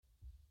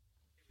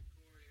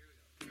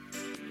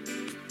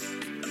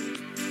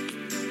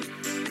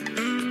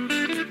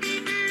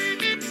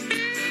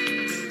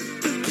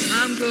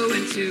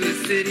going to a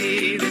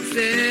city that's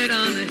set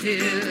on a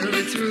hill.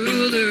 Its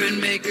ruler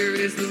and maker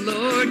is the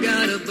Lord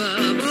God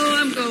above. Oh,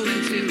 I'm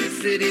going to a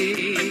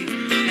city,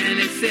 and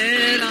it's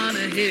set on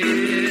a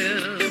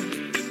hill.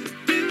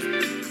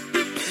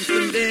 And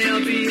someday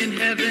I'll be in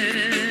heaven,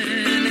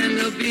 and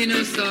there'll be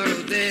no sorrow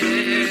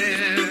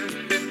there.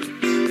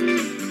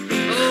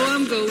 Oh,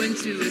 I'm going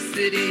to a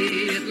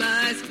city, it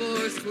lies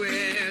four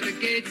square. The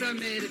gates are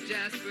made of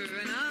jasper,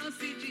 and I'll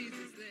see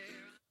Jesus there.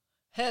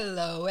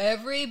 Hello,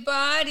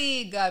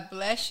 everybody. God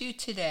bless you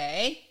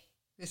today.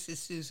 This is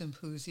Susan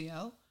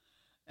Puzio,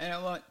 and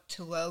I want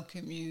to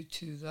welcome you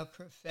to the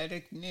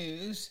Prophetic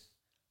News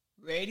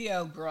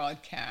radio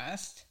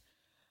broadcast.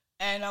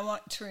 And I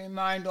want to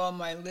remind all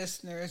my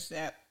listeners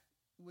that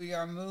we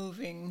are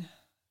moving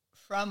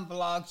from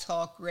Blog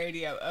Talk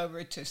Radio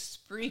over to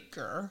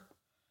Spreaker,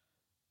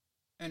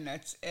 and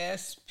that's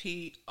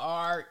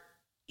Spreaker,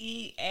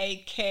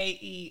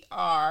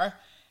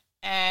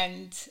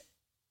 and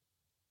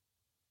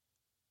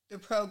the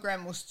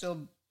program will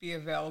still be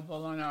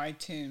available on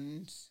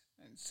iTunes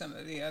and some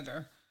of the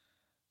other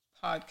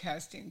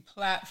podcasting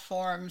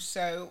platforms.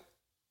 So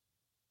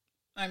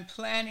I'm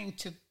planning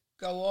to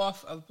go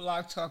off of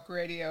Blog Talk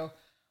Radio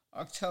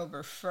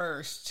October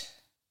 1st,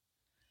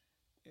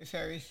 if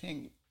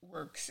everything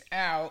works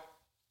out,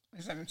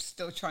 because I'm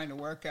still trying to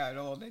work out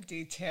all the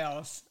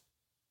details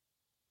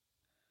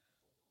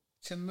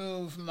to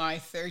move my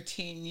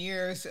 13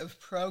 years of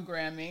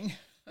programming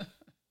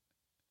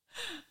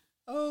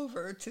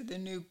over to the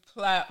new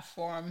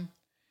platform.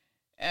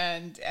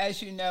 And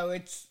as you know,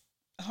 it's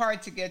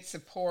hard to get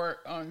support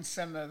on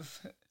some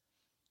of...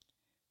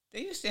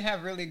 They used to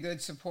have really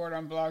good support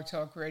on Blog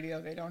Talk Radio.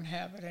 They don't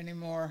have it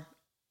anymore.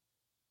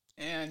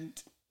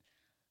 And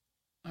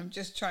I'm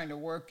just trying to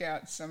work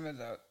out some of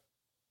the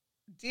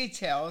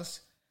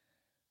details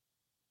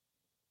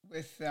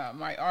with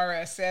my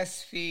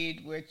RSS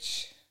feed,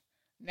 which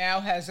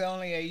now has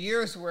only a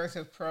year's worth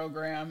of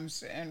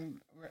programs, and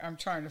I'm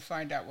trying to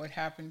find out what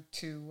happened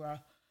to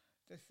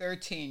the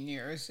 13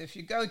 years. If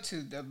you go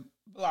to the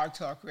Blog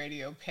Talk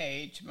Radio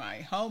page,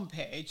 my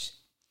homepage,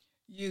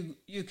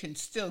 you can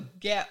still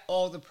get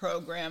all the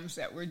programs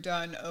that were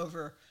done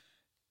over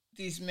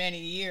these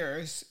many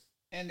years,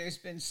 and there's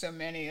been so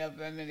many of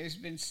them, and there's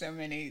been so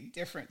many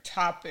different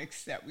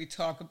topics that we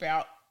talk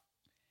about,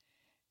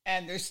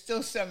 and there's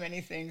still so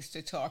many things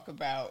to talk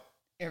about.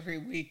 Every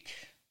week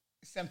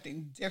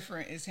something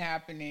different is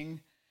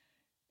happening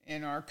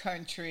in our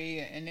country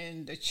and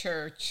in the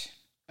church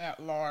at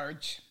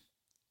large.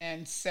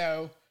 And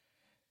so,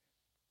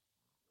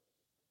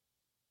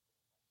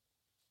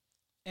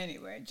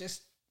 anyway,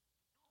 just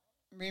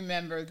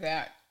remember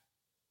that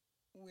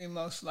we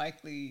most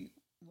likely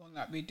will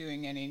not be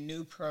doing any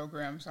new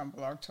programs on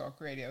Blog Talk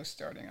Radio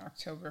starting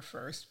October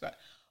 1st. But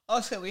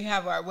also we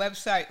have our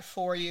website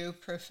for you,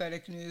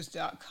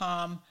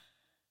 propheticnews.com.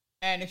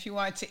 And if you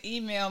want to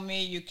email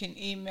me, you can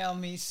email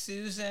me,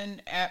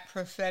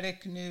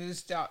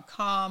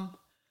 susan@propheticnews.com,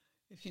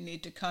 if you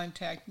need to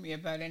contact me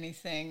about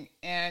anything.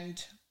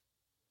 And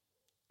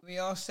we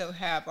also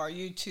have our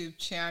YouTube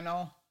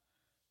channel,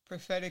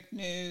 Prophetic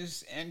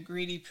News and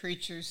Greedy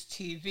Preachers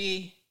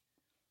TV.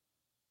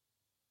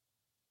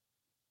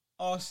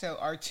 Also,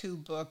 our two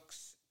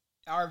books,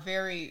 our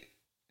very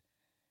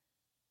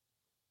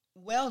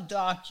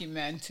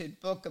well-documented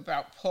book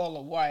about Paula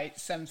White.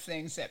 Some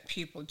things that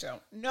people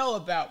don't know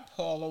about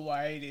Paula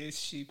White is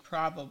she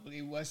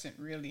probably wasn't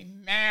really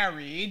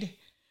married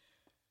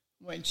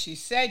when she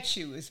said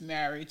she was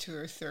married to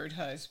her third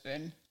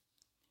husband.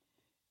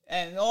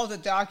 And all the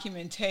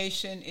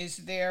documentation is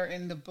there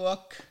in the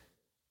book.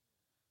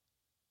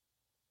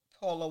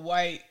 Paula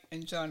White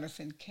and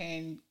Jonathan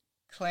Cain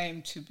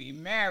claimed to be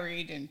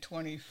married in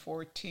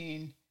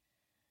 2014,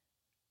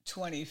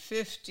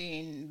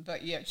 2015,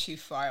 but yet she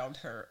filed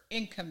her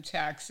income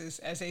taxes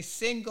as a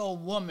single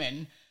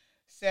woman.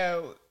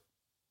 So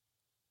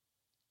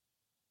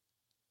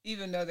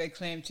even though they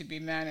claimed to be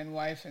man and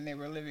wife and they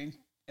were living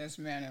as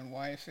man and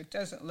wife, it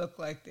doesn't look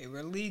like they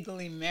were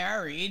legally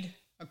married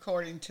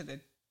according to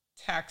the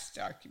tax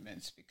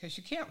documents, because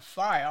you can't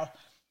file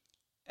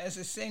as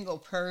a single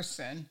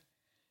person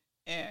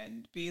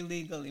and be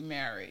legally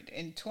married.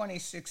 In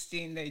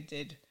 2016, they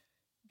did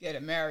get a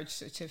marriage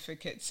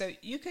certificate. So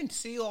you can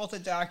see all the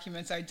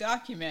documents. I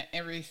document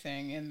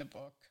everything in the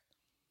book,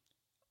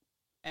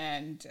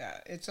 and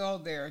it's all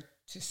there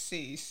to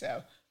see.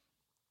 So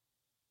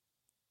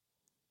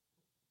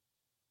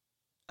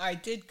I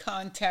did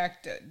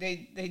contact,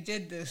 they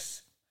did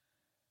this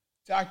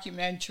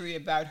documentary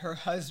about her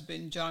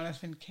husband,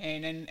 Jonathan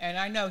Cain, and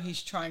I know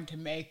he's trying to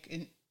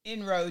make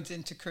inroads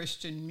into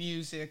Christian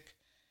music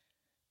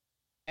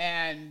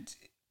and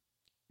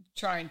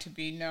trying to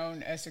be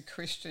known as a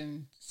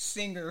Christian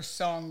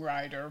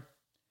singer-songwriter.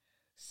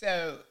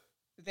 So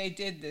they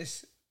did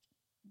this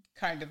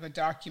kind of a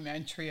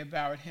documentary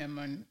about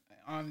him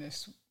on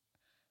this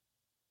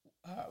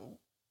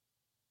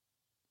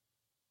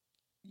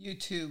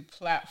YouTube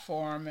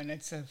platform, and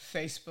it's a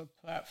Facebook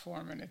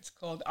platform, and it's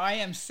called I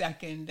Am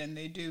Second, and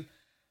they do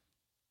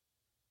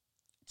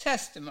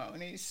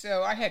testimonies.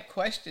 So I had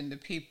questioned the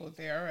people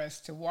there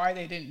as to why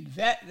they didn't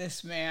vet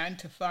this man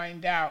to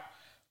find out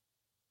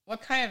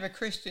what kind of a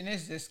Christian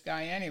is this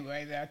guy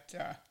anyway, that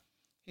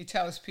he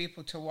tells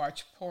people to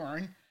watch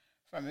porn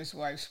from his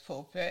wife's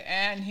pulpit,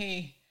 and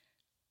he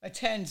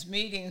attends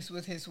meetings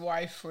with his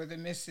wife for the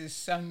Mrs.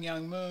 Sun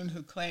Myung Moon,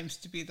 who claims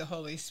to be the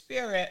Holy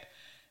Spirit,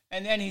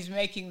 and then he's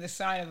making the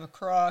sign of a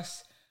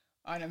cross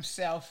on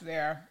himself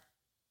there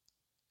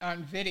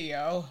on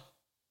video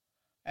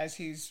as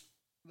he's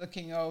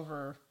looking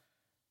over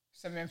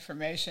some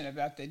information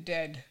about the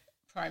dead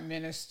Prime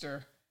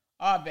Minister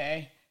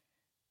Abe.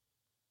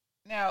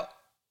 Now,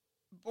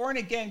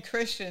 born-again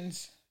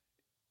Christians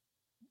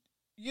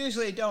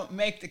usually don't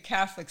make the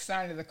Catholic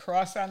sign of the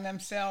cross on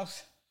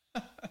themselves.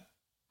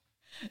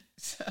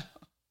 So,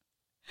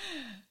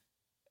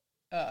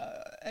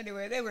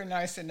 anyway, they were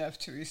nice enough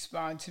to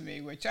respond to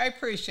me, which I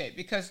appreciate,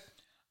 because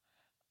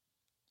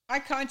I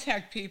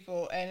contact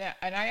people and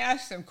I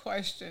ask them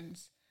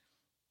questions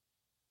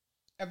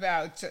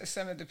about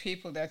some of the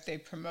people that they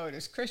promote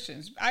as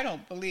Christians. I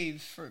don't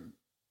believe for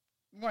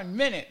 1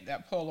 minute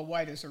that Paula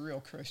White is a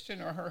real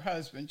Christian, or her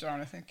husband,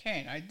 Jonathan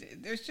Cain.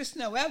 There's just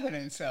no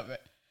evidence of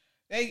it.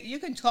 You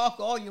can talk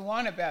all you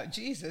want about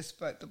Jesus,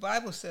 but the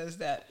Bible says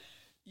that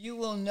you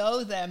will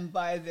know them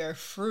by their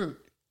fruit.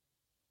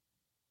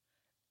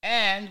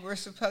 And we're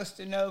supposed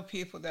to know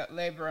people that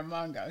labor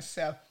among us.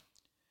 So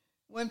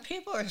when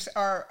people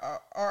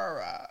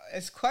are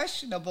as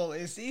questionable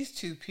as these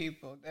two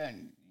people,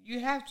 then you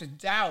have to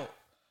doubt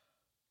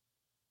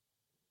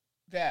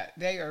that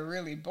they are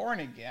really born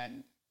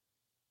again.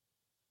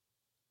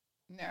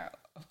 Now,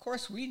 of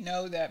course, we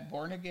know that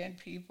born-again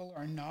people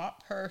are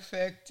not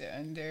perfect,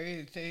 and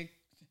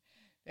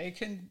they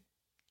can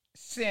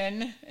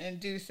sin and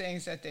do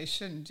things that they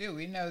shouldn't do.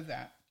 We know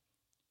that.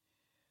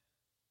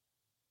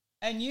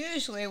 And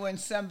usually when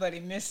somebody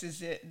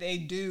misses it, they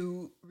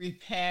do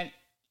repent,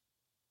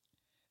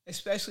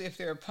 especially if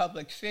they're a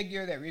public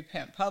figure. They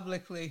repent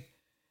publicly.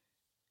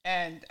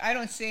 And I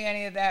don't see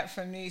any of that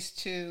from these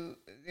two.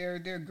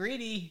 They're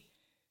greedy.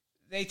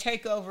 They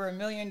take over $1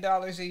 million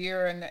a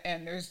year,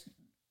 and there's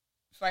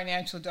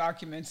financial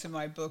documents in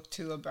my book,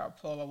 too,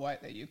 about Paula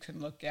White that you can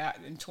look at.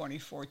 In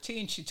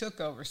 2014, she took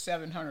over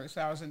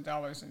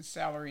 $700,000 in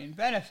salary and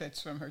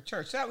benefits from her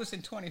church. That was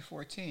in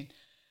 2014.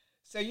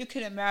 So you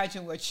can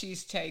imagine what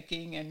she's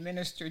taking, and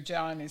Minister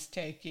John is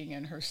taking,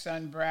 and her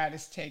son Brad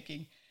is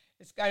taking.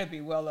 It's got to be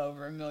well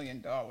over $1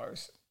 million.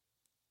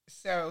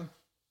 So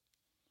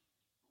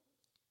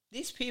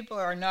these people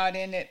are not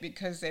in it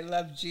because they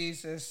love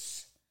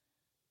Jesus.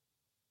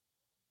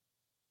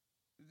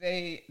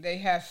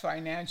 They have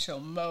financial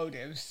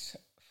motives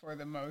for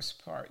the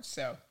most part.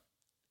 So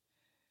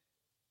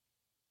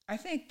I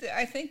think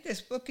this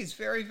book is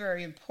very,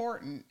 very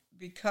important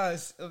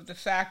because of the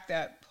fact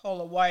that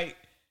Paula White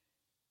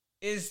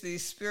is the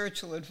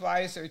spiritual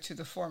advisor to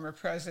the former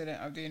president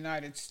of the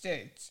United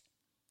States.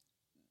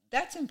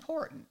 That's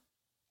important.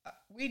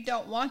 We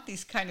don't want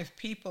these kind of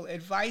people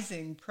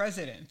advising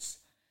presidents.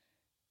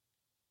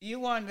 You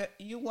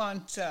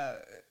want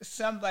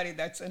somebody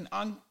that's an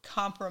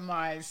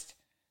uncompromised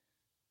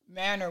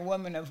man or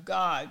woman of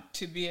God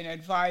to be an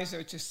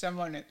advisor to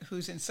someone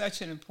who's in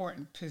such an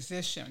important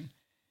position,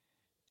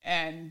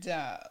 and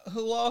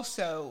who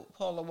also,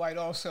 Paula White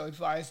also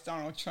advised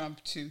Donald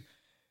Trump to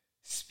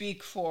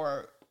speak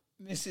for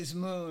Mrs.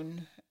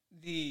 Moon,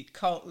 the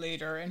cult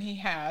leader, and he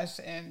has,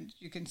 and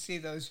you can see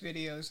those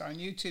videos on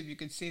YouTube. You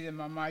can see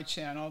them on my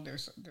channel.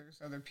 There's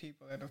other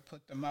people that have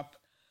put them up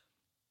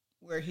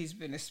where he's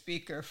been a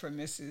speaker for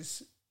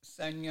Mrs.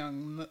 Sun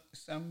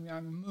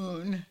Myung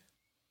Moon.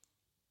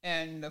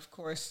 And, of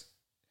course,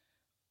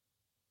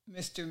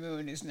 Mr.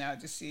 Moon is now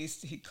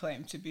deceased. He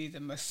claimed to be the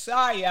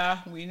Messiah.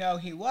 We know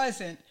he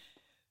wasn't.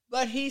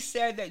 But he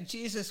said that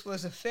Jesus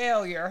was a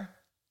failure.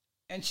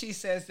 And she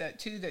says that,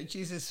 too, that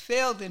Jesus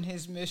failed in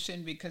his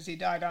mission because he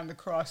died on the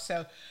cross.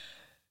 So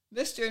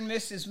Mr. and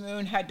Mrs.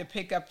 Moon had to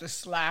pick up the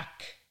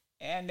slack.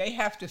 And they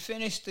have to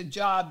finish the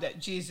job that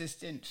Jesus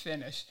didn't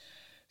finish.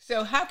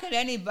 So how could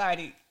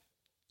anybody...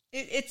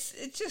 It's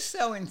just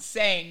so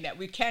insane that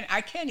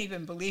I can't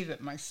even believe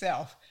it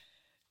myself.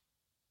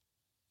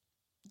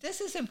 This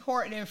is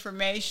important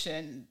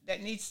information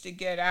that needs to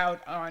get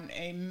out on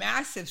a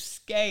massive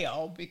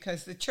scale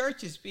because the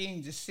church is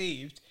being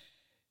deceived.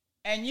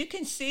 And you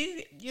can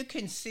see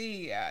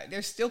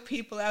there's still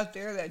people out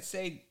there that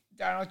say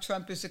Donald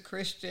Trump is a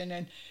Christian,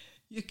 and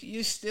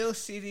you still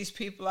see these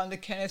people on the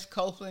Kenneth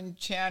Copeland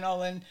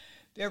channel, and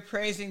they're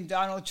praising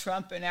Donald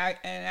Trump and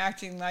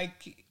acting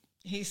like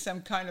he's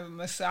some kind of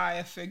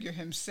Messiah figure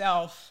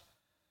himself,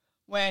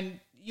 when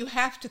you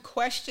have to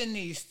question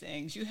these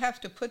things. You have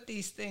to put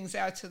these things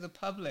out to the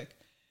public.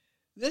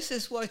 This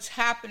is what's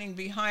happening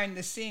behind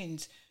the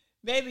scenes.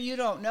 Maybe you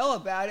don't know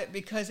about it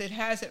because it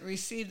hasn't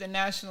received the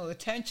national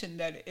attention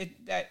that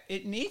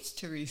it needs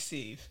to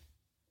receive.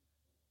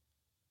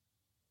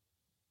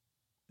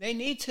 They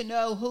need to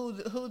know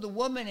who the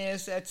woman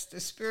is that's the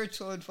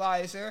spiritual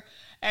advisor,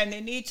 and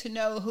they need to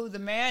know who the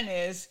man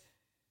is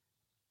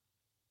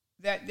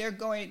that they're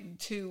going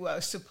to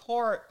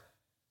support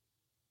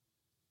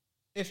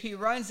if he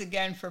runs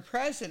again for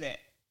president.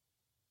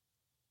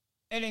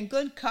 And in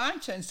good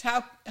conscience,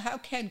 how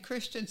can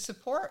Christians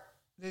support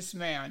this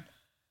man,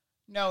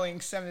 knowing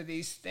some of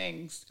these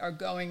things are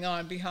going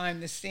on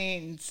behind the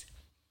scenes?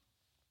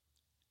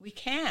 We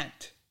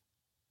can't.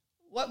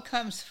 What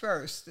comes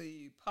first,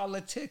 the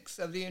politics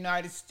of the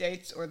United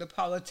States or the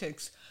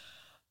politics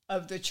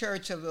of the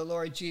Church of the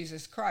Lord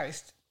Jesus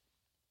Christ?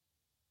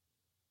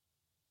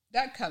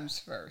 That comes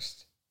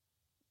first.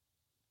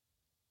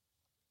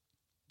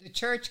 The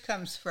church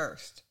comes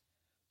first.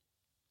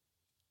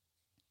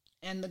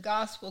 And the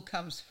gospel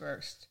comes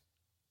first.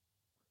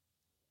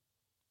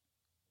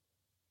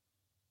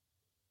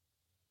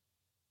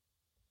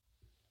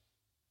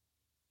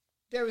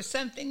 There was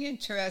something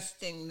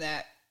interesting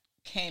that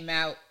came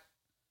out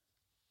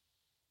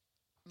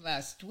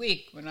last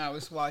week when I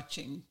was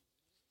watching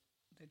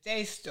the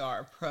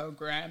Daystar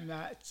program.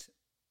 That's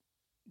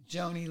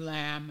Joni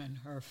Lamb and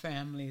her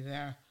family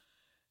there.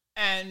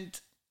 And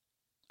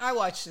I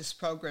watch this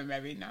program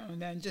every now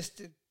and then just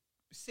to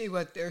see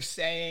what they're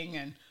saying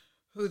and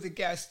who the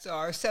guests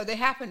are. So they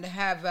happen to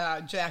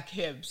have Jack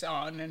Hibbs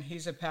on, and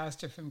he's a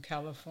pastor from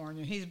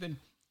California. He's been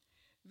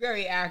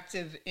very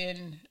active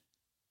in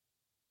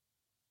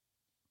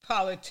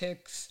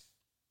politics.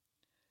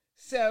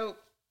 So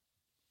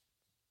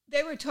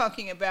they were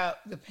talking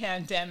about the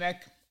pandemic,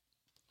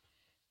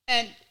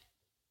 and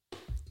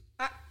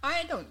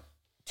I don't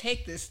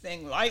take this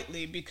thing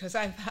lightly because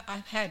I've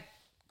had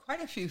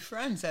quite a few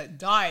friends that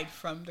died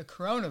from the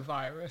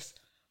coronavirus.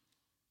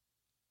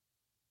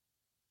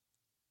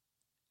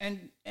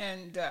 And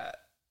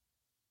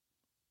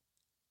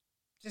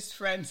just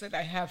friends that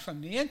I have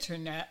from the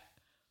internet.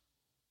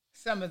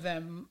 Some of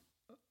them,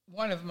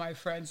 one of my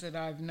friends that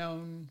I've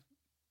known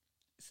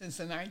since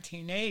the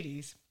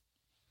 1980s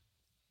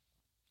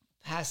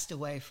passed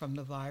away from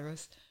the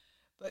virus.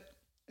 But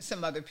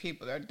some other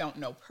people that I don't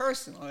know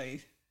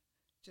personally,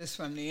 just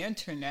from the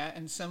internet,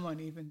 and someone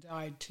even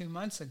died 2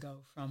 months ago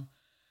from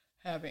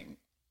having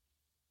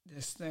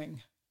this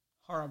thing,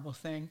 horrible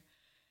thing.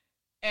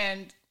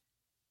 And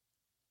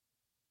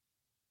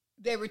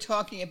they were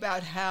talking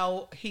about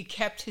how he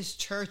kept his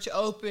church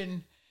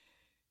open,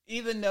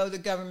 even though the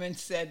government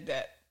said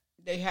that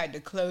they had to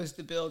close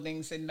the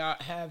buildings and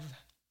not have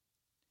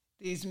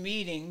these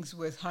meetings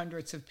with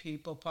hundreds of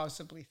people,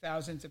 possibly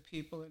thousands of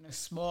people in a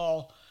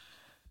small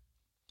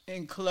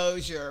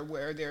enclosure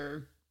where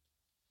they're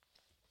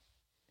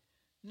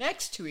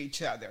next to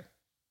each other.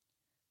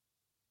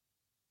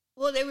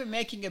 Well, they were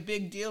making a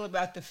big deal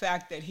about the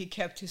fact that he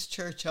kept his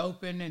church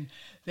open and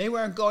they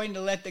weren't going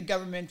to let the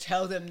government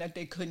tell them that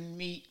they couldn't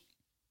meet.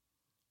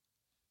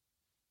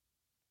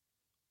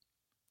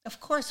 Of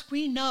course,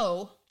 we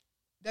know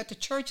that the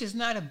church is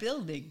not a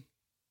building.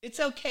 It's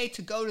okay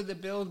to go to the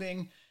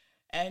building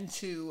and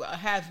to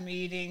have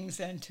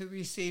meetings and to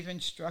receive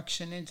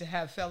instruction and to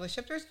have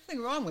fellowship. There's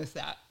nothing wrong with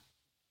that.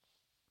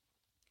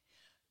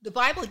 The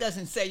Bible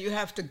doesn't say you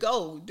have to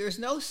go. There's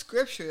no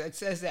scripture that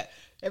says that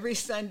every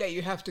Sunday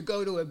you have to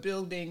go to a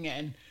building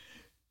and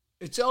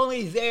it's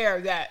only there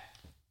that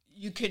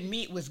you can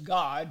meet with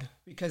God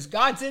because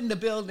God's in the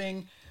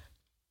building.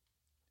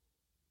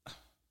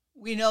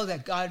 We know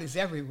that God is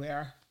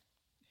everywhere.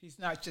 He's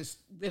not just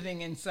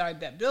living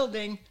inside that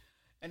building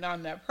and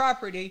on that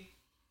property.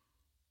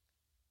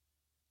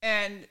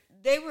 And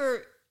they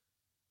were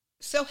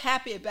so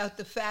happy about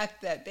the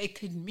fact that they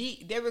could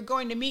meet. They were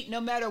going to meet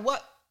no matter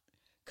what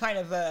kind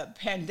of a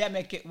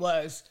pandemic it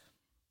was.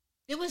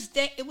 It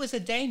was a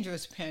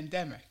dangerous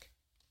pandemic.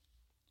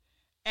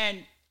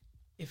 And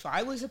if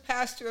I was a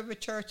pastor of a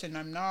church, and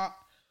I'm not,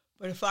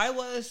 but if I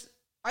was,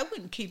 I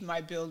wouldn't keep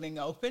my building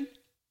open.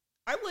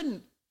 I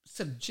wouldn't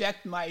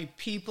subject my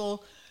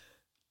people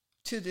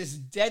to this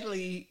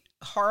deadly,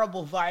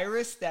 horrible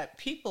virus that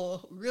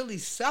people really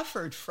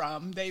suffered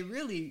from. They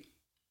really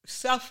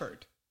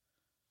suffered.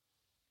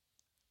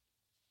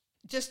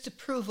 Just to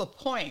prove a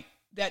point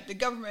that the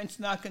government's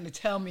not going to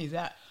tell me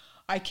that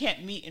I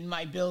can't meet in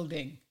my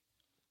building.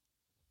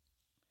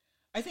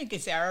 I think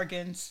it's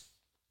arrogance.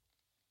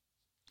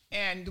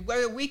 And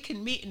whether we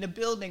can meet in the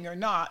building or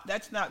not,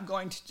 that's not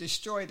going to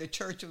destroy the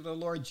church of the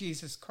Lord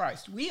Jesus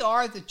Christ. We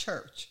are the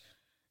church,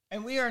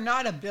 and we are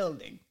not a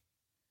building.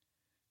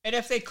 And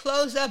if they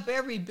close up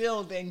every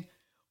building,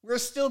 we're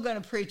still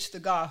going to preach the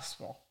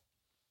gospel.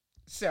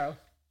 So,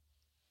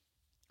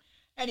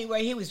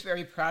 anyway, he was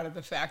very proud of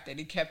the fact that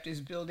he kept his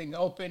building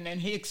open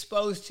and he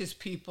exposed his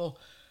people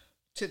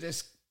to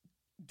this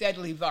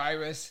deadly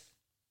virus.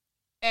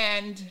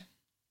 And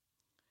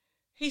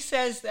he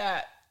says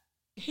that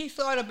he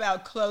thought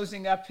about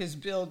closing up his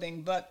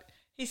building, but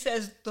he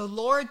says the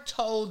Lord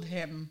told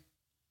him,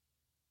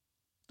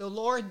 the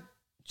Lord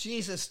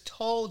Jesus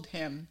told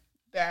him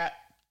that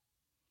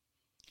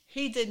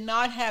he did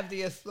not have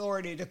the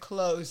authority to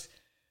close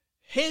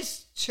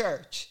his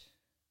church,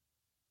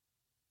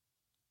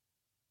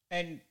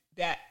 and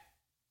that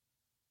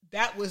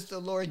was the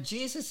Lord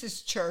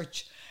Jesus'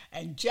 church,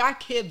 and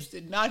Jack Hibbs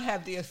did not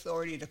have the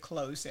authority to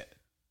close it.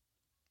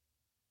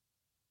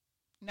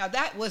 Now,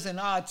 that was an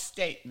odd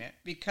statement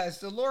because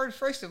the Lord,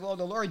 first of all,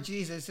 the Lord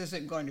Jesus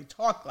isn't going to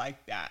talk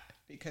like that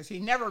because he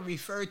never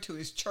referred to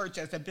his church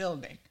as a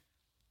building.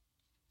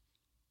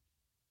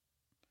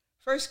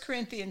 1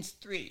 Corinthians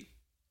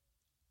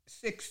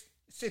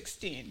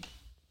 3:16.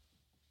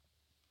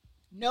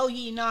 Know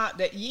ye not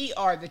that ye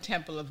are the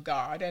temple of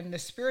God, and the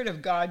Spirit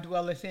of God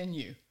dwelleth in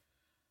you?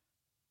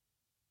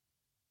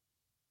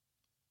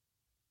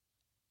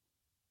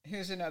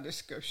 Here's another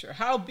scripture.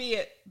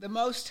 Howbeit the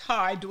Most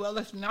High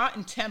dwelleth not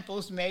in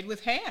temples made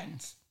with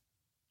hands,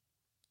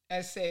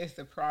 as saith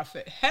the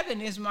prophet. Heaven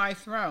is my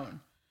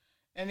throne,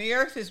 and the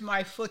earth is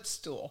my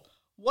footstool.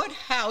 What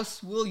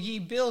house will ye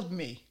build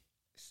me,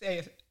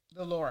 saith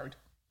the Lord?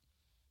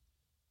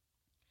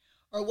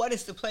 Or what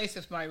is the place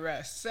of my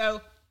rest?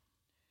 So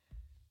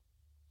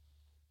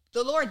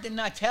the Lord did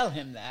not tell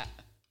him that.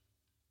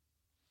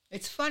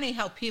 It's funny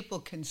how people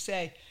can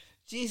say,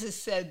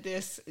 Jesus said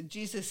this,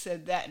 Jesus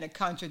said that, and it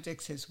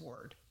contradicts his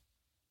word.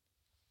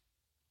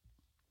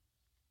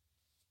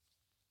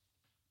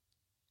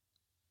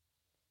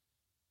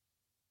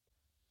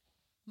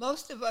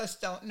 Most of us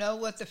don't know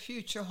what the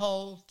future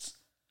holds.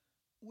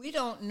 We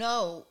don't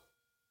know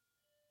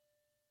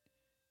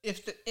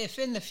if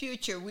in the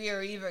future we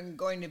are even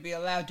going to be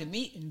allowed to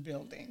meet in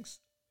buildings.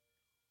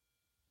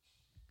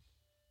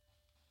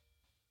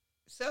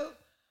 So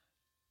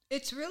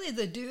it's really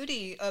the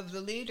duty of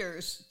the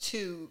leaders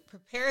to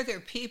prepare their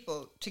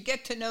people to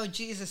get to know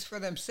Jesus for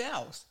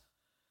themselves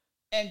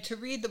and to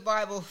read the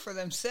Bible for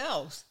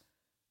themselves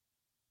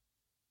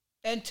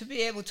and to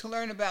be able to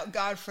learn about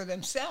God for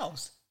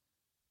themselves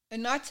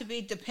and not to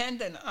be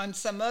dependent on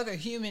some other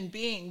human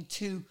being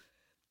to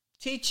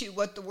teach you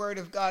what the Word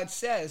of God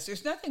says.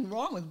 There's nothing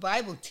wrong with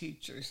Bible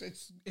teachers.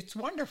 It's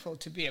wonderful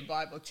to be a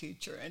Bible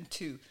teacher and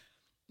to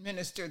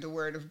minister the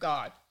Word of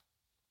God.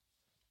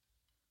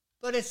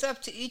 But it's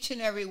up to each and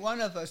every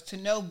one of us to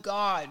know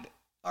God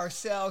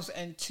ourselves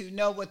and to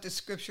know what the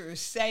Scripture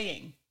is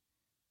saying,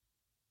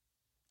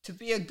 to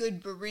be a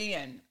good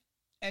Berean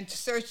and to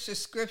search the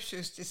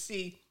Scriptures to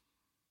see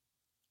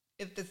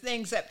if the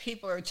things that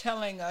people are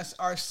telling us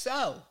are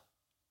so.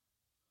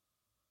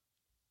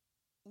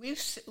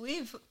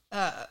 We've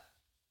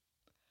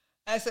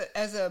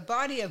as a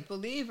body of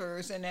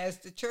believers and as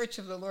the Church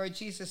of the Lord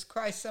Jesus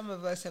Christ, some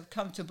of us have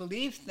come to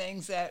believe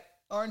things that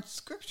aren't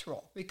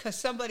scriptural because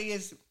somebody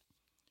is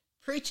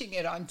preaching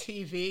it on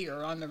TV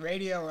or on the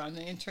radio or on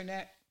the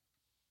internet.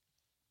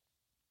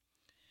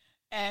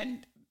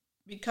 And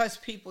because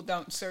people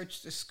don't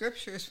search the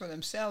scriptures for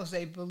themselves,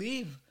 they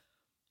believe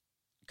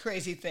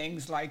crazy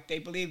things like they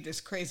believe this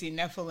crazy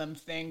Nephilim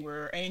thing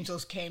where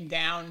angels came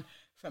down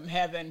from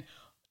heaven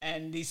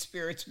and these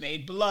spirits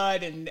made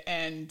blood and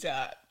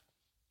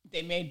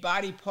they made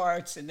body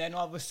parts, and then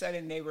all of a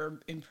sudden they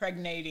were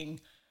impregnating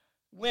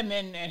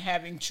women and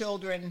having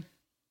children.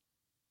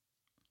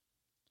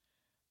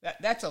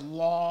 That's a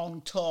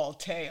long, tall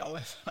tale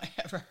if I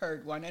ever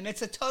heard one, and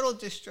it's a total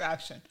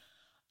distraction.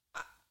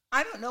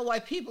 I don't know why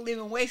people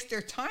even waste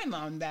their time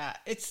on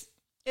that.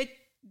 It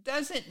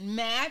doesn't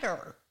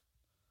matter.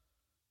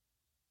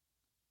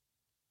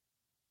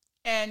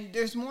 And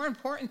there's more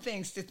important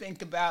things to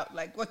think about,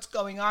 like what's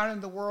going on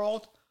in the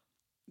world,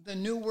 the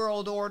New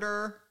World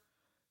Order,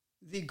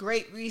 the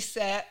Great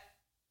Reset,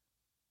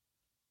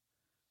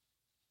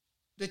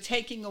 the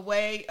taking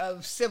away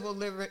of civil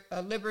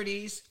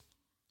liberties,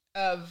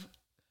 of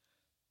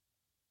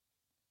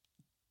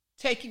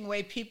taking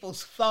away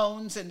people's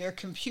phones and their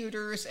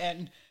computers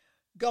and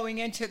going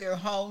into their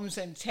homes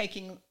and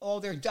taking all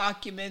their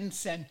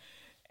documents and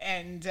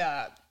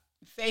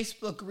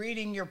Facebook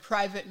reading your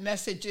private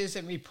messages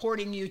and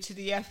reporting you to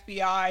the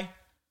FBI.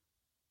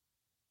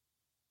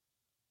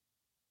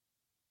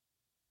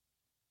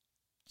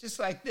 Just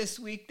like this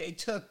week, they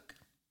took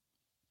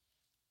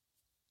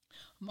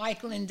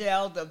Mike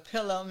Lindell, the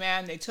pillow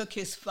man, they took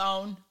his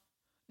phone.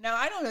 Now,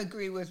 I don't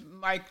agree with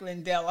Mike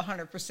Lindell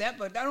 100%,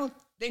 but I don't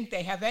think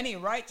they have any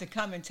right to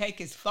come and take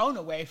his phone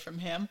away from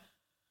him.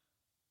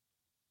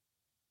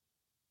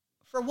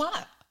 For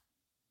what?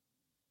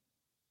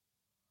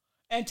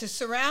 And to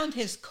surround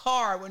his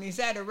car when he's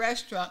at a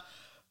restaurant,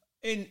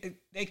 they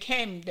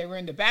were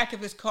in the back of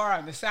his car,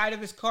 on the side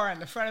of his car, on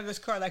the front of his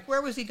car. Like,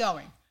 where was he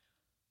going?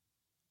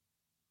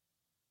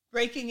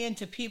 Breaking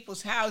into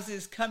people's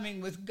houses, coming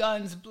with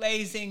guns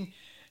blazing,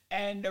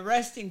 and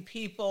arresting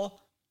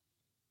people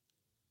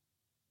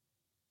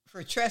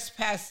for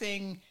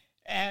trespassing,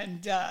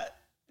 and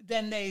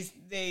then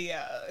they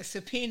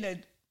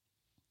subpoenaed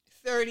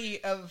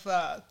 30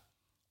 of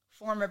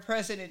former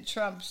President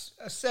Trump's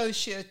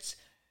associates,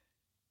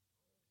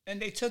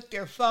 and they took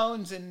their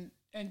phones and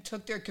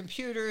took their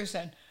computers.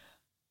 And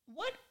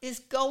what is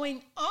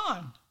going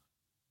on?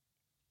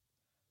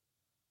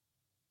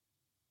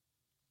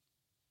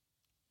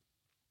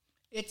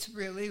 It's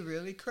really,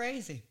 really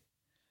crazy.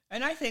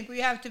 And I think we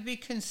have to be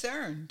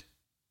concerned.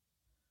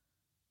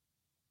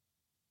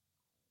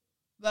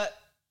 But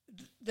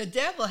the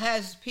devil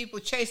has people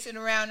chasing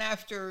around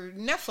after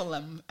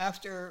Nephilim,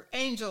 after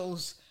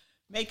angels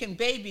making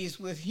babies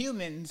with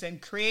humans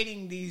and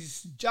creating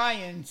these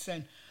giants,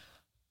 and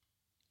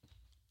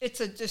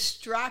it's a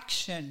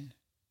distraction.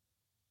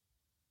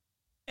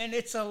 And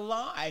it's a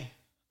lie.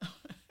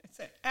 It's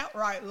an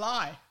outright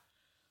lie.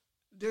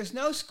 There's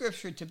no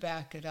scripture to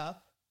back it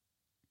up.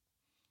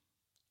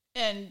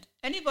 And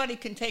anybody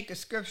can take a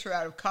scripture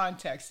out of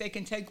context. They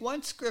can take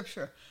one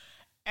scripture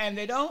and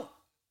they don't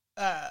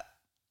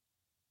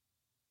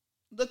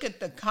look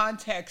at the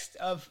context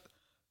of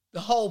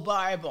the whole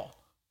Bible.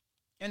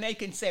 And they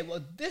can say,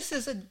 well, this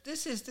is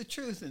the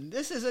truth and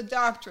this is a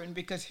doctrine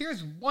because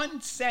here's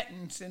one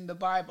sentence in the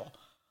Bible.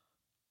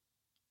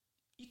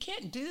 You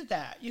can't do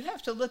that. You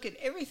have to look at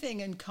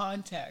everything in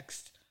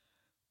context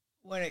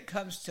when it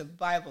comes to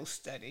Bible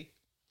study.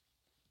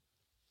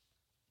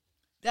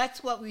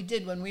 That's what we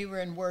did when we were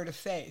in Word of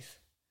Faith.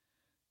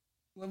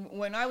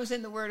 When I was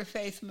in the Word of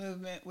Faith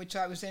movement, which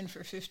I was in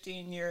for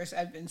 15 years,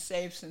 I've been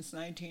saved since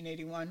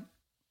 1981,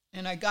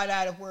 and I got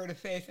out of Word of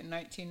Faith in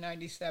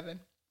 1997.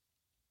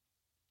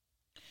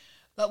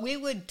 But we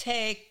would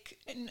take,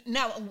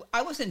 now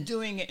I wasn't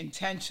doing it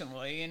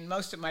intentionally, and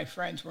most of my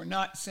friends were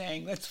not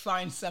saying, let's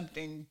find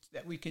something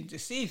that we can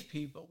deceive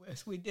people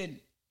with. We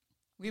didn't.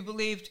 We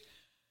believed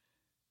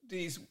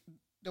the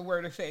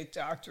Word of Faith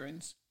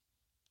doctrines.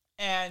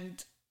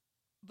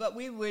 But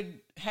we would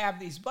have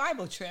these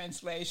Bible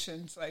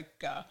translations,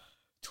 like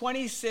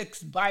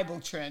 26 Bible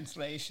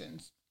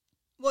translations.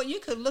 Well, you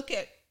could look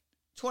at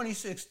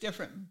 26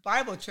 different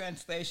Bible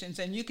translations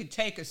and you could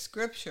take a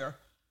scripture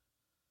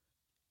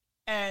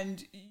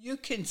and you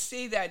can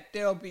see that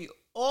there'll be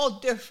all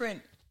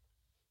different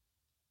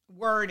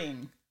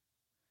wording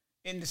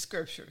in the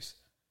scriptures.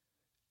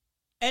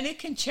 And it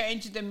can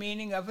change the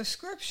meaning of a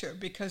scripture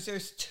because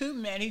there's too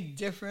many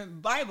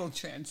different Bible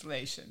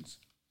translations.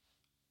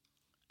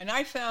 And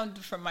I found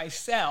for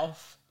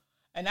myself,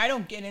 and I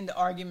don't get into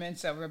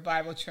arguments over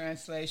Bible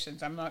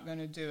translations, I'm not going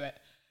to do it.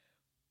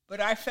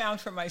 But I found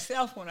for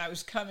myself when I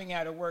was coming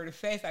out of Word of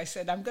Faith, I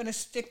said, I'm going to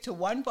stick to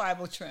one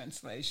Bible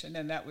translation,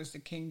 and that was the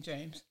King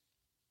James.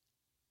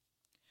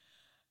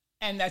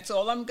 And that's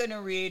all I'm going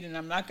to read, and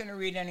I'm not going to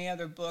read any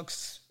other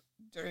books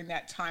during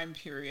that time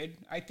period.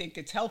 I think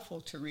it's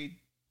helpful to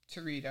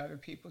read other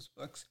people's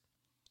books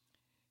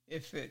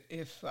if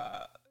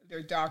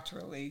they're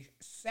doctrinally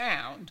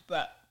sound.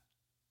 But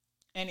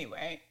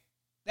anyway,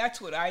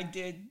 that's what I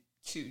did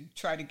to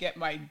try to get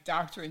my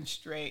doctrine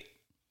straight.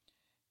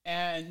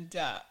 And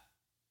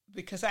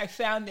because I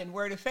found in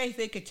Word of Faith,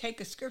 they could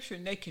take a scripture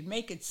and they could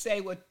make it say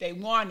what they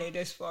wanted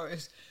as far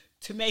as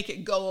to make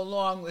it go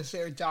along with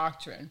their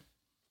doctrine.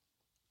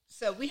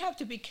 So we have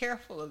to be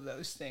careful of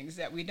those things,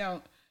 that we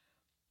don't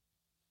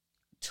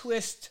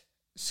twist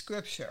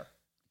scripture.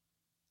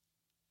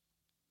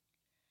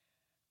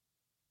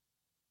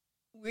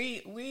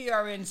 We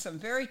are in some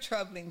very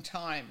troubling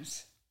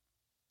times,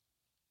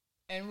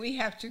 and we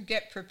have to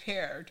get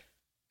prepared.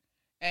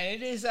 And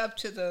it is up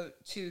to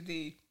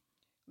the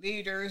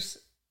leaders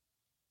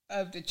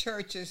of the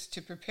churches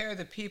to prepare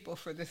the people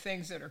for the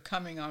things that are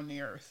coming on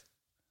the earth.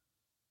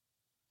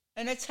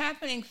 And it's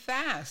happening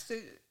fast.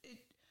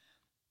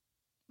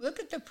 Look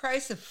at the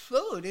price of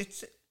food.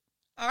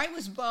 I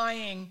was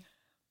buying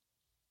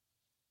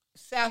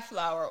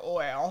safflower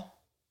oil,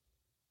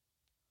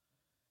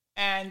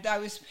 and I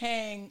was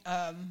paying,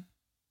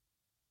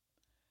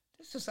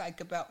 this was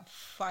like about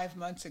 5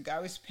 months ago,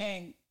 I was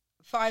paying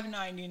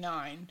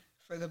 $5.99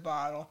 for the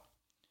bottle.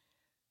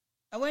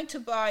 I went to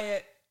buy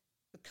it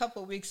a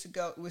couple of weeks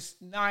ago. It was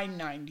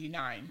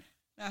 $9.99.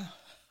 Now,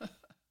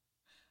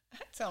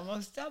 that's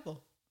almost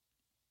double.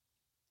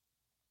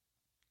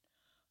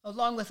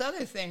 Along with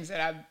other things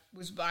that I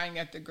was buying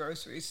at the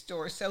grocery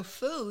store. So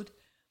food,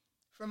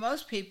 for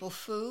most people,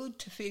 food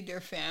to feed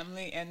their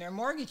family and their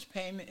mortgage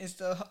payment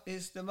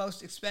is the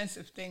most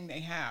expensive thing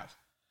they have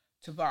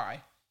to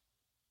buy.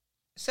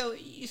 So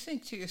you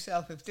think to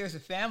yourself, if there's a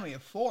family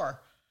of 4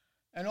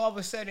 and all of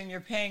a sudden you're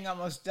paying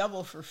almost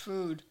double for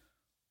food,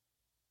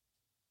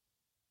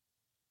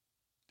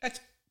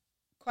 that's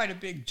quite a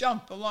big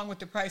jump, along with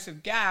the price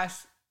of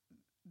gas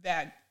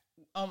that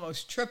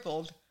almost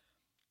tripled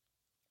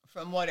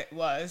from what it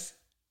was.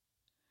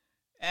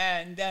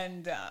 And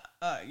then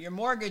your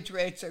mortgage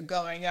rates are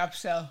going up.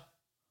 So,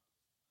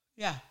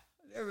 yeah,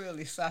 they're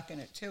really sucking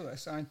it to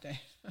us, aren't they?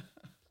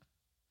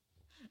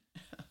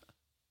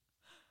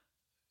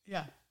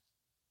 Yeah.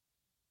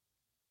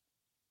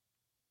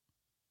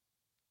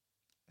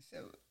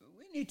 So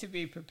we need to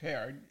be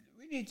prepared.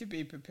 We need to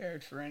be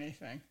prepared for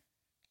anything.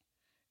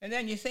 And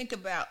then you think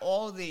about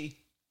all the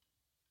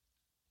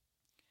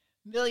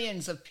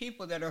millions of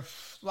people that are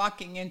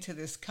flocking into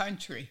this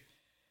country.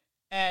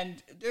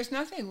 And there's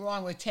nothing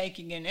wrong with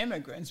taking in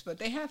immigrants, but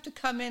they have to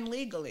come in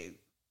legally.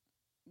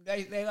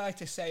 They like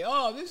to say,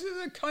 oh, this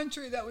is a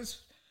country that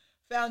was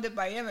founded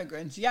by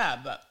immigrants. Yeah,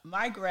 but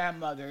my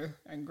grandmother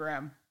and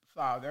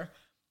grandfather,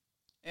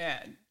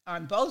 and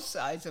on both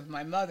sides of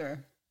my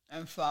mother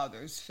and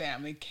father's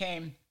family,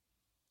 came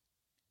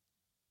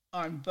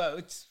on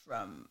boats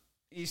from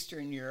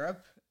Eastern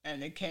Europe,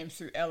 and they came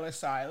through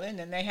Ellis Island,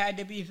 and they had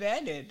to be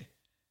vetted.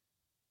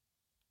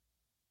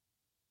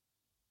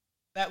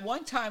 at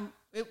one time,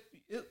 it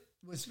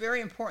was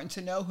very important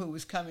to know who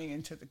was coming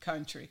into the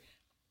country.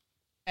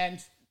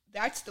 And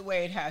that's the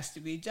way it has to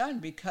be done,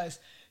 because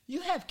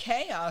you have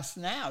chaos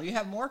now. You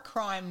have more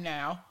crime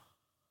now.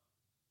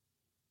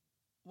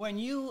 When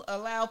you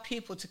allow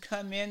people to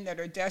come in that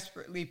are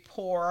desperately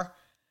poor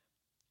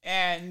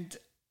and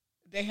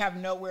they have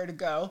nowhere to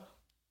go,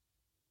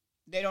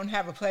 they don't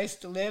have a place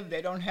to live,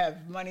 they don't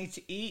have money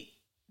to eat,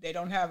 they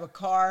don't have a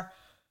car.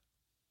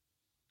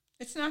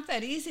 It's not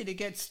that easy to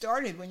get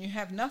started when you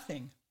have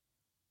nothing.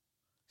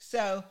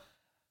 So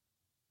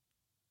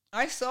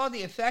I saw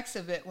the effects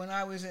of it when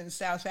I was in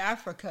South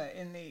Africa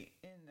in the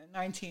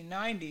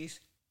 1990s.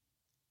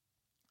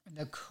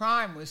 The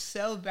crime was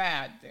so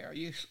bad there.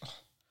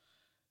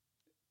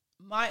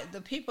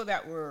 The people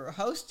that were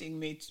hosting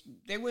me,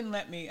 they wouldn't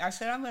let me. I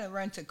said, I'm going to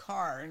rent a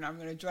car and I'm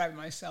going to drive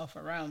myself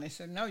around. They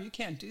said, no, you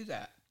can't do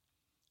that.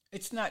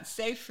 It's not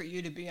safe for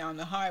you to be on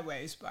the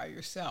highways by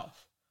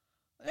yourself.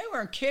 They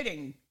weren't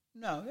kidding.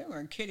 No, they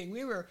weren't kidding.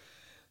 We were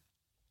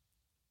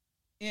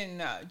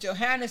in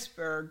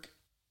Johannesburg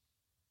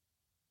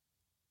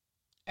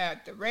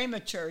at the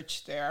Rhema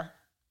Church there.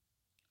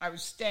 I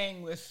was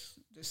staying with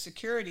the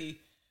security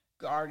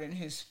guard and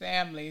his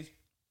family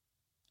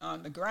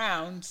on the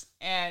grounds,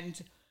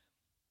 and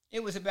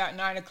it was about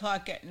 9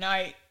 o'clock at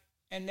night,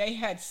 and they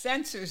had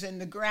sensors in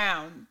the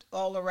ground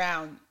all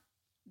around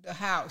the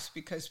house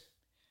because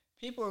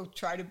people would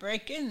try to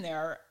break in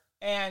there.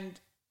 And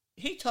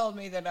he told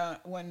me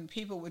that when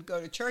people would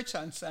go to church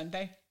on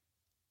Sunday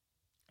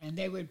and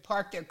they would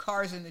park their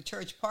cars in the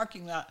church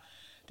parking lot,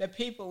 that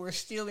people were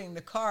stealing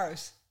the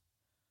cars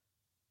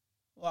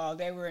while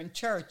they were in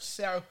church.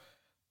 So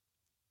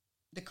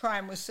the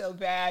crime was so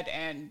bad,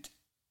 and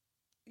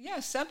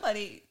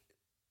somebody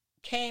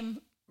came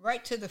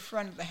right to the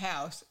front of the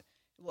house.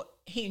 Well,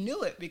 he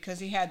knew it because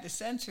he had the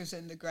sensors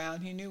in the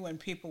ground. He knew when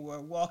people were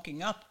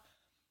walking up,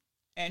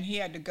 and he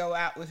had to go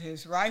out with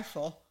his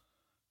rifle,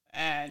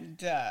 and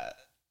the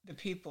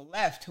people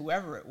left,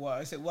 whoever it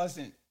was. It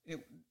wasn't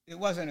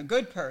a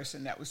good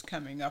person that was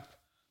coming up.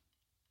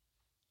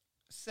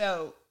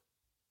 So,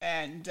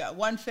 and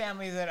one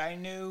family that I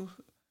knew,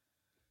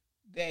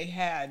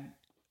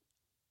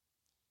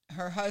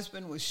 her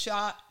husband was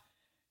shot,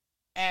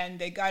 and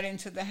they got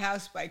into the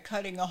house by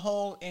cutting a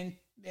hole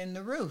in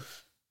the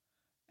roof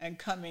and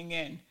coming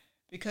in,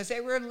 because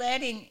they were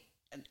letting,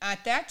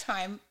 at that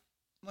time,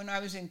 when I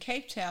was in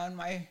Cape Town,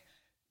 my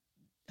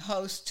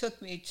host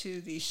took me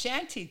to the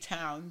shanty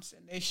towns,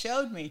 and they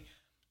showed me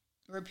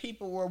where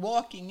people were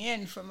walking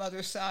in from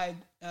other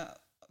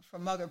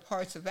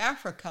parts of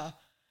Africa,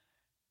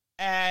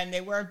 and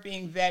they weren't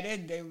being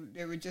vetted.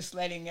 They were just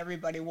letting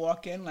everybody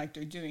walk in like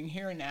they're doing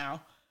here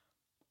now.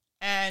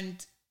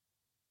 And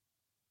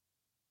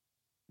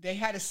they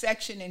had a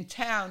section in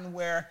town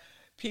where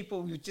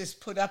people would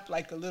just put up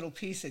like a little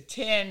piece of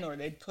tin, or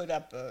they'd put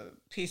up a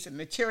piece of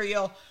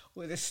material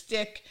with a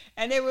stick,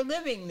 and they were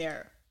living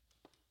there.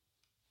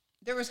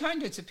 There was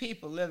hundreds of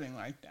people living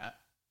like that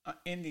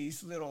in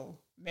these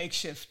little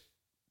makeshift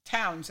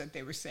towns that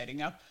they were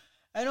setting up.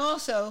 And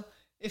also,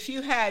 if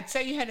you had,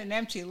 say you had an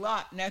empty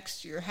lot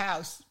next to your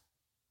house,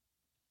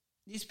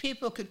 these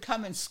people could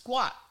come and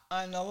squat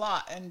on the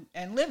lot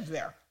and live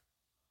there.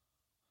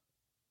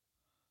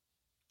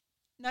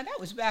 Now, that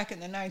was back in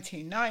the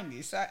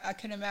 1990s. I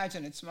can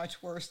imagine it's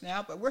much worse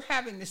now, but we're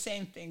having the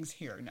same things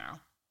here now.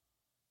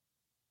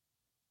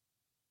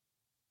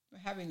 We're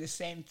having the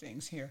same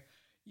things here.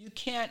 You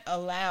can't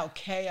allow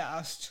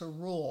chaos to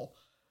rule.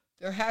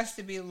 There has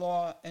to be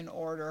law and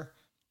order.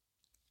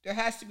 There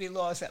has to be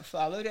laws that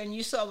followed. And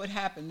you saw what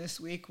happened this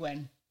week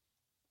when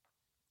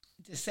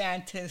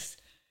DeSantis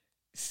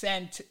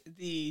sent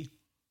the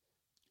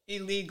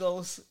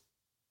illegals,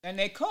 and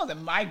they call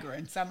them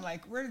migrants. I'm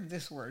like, where did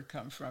this word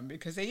come from?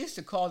 Because they used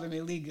to call them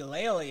illegal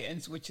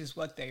aliens, which is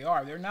what they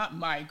are. They're not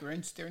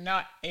migrants. They're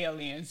not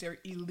aliens. They're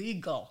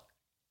illegal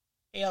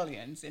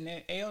aliens. And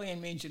an alien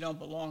means you don't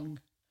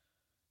belong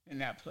in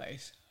that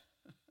place.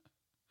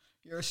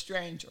 You're a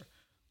stranger.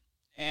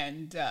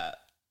 And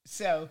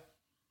so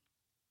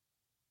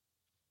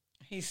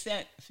he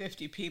sent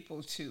 50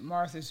 people to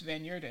Martha's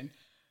Vineyard, and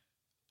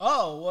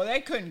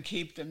they couldn't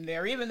keep them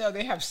there, even though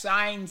they have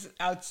signs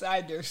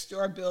outside their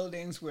store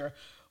buildings where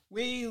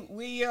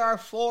we are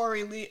for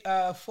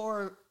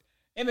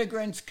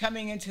immigrants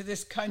coming into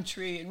this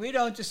country, and we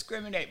don't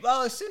discriminate.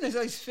 Well, as soon as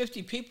those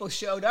 50 people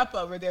showed up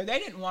over there, they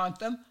didn't want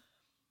them.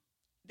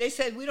 They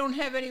said, we don't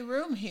have any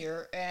room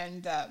here.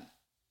 And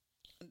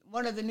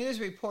one of the news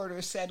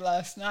reporters said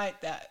last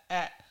night that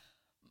at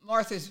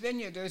Martha's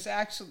Vineyard, there was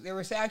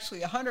actually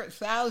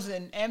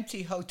 100,000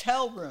 empty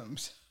hotel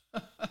rooms.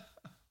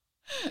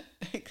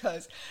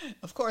 Because,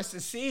 of course,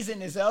 the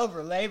season is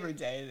over, Labor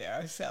Day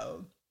there,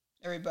 so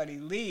everybody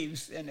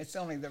leaves, and it's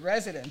only the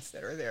residents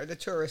that are there. The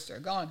tourists are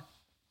gone,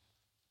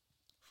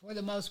 for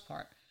the most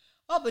part.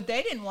 But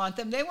they didn't want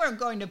them. They weren't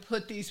going to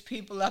put these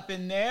people up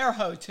in their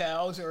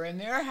hotels or in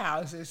their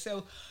houses,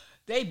 so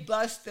they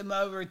bussed them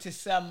over to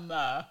some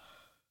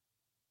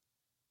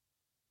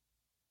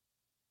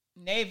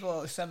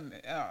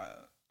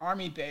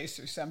army base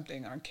or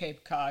something on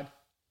Cape Cod.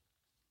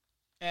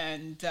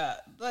 And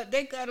but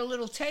they got a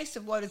little taste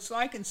of what it's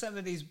like in some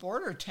of these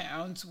border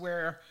towns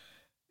where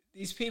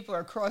these people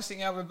are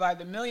crossing over by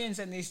the millions,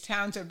 and these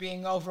towns are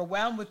being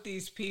overwhelmed with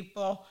these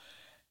people,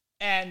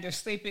 and they're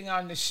sleeping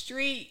on the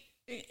street.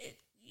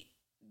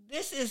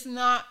 This is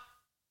not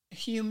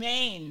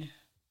humane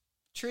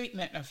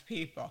treatment of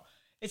people.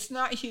 It's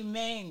not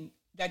humane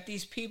that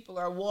these people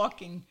are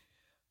walking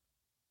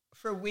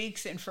for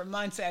weeks and for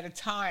months at a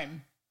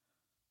time,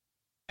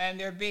 and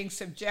they're being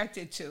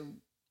subjected to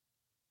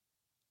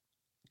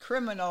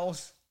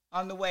criminals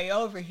on the way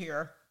over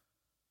here,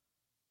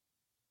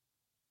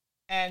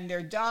 and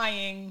they're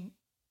dying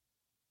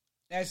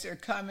as they're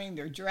coming.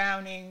 They're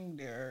drowning.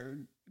 They're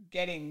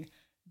getting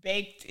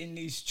baked in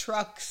these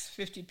trucks.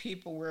 50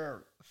 people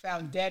were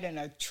found dead in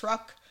a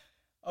truck,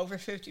 over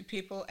 50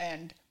 people,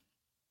 and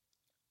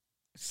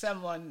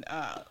someone,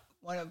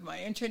 one of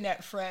my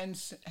internet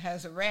friends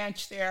has a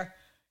ranch there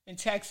in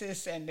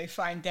Texas, and they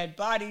find dead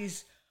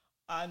bodies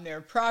on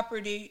their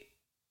property.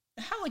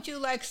 How would you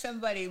like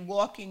somebody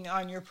walking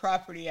on your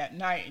property at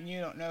night and you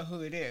don't know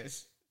who it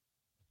is?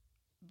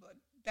 But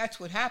that's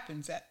what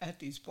happens at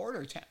these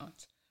border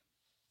towns.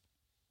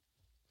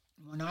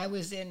 When I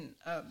was in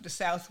the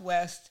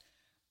Southwest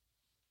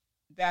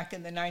back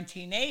in the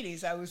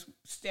 1980s, I was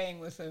staying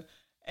with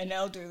an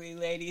elderly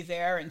lady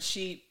there, and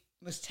she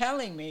was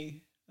telling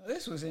me, well,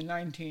 this was in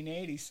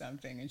 1980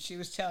 something, and she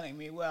was telling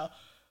me, well,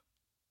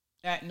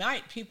 at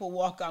night people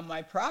walk on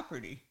my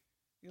property.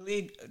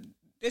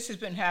 This has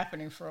been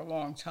happening for a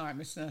long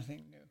time. It's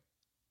nothing new.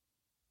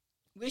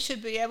 We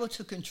should be able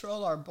to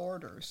control our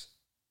borders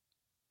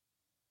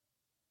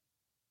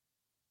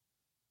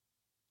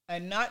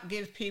and not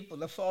give people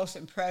the false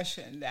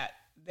impression that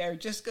they're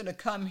just going to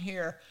come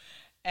here,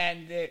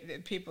 and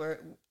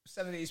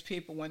some of these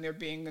people, when they're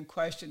being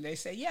questioned, they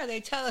say, yeah,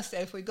 they tell us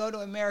that if we go to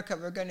America,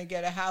 we're going to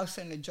get a house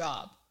and a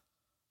job.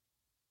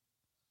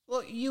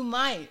 Well, you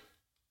might,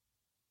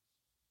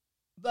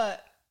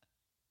 but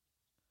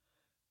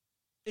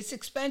it's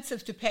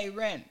expensive to pay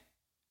rent.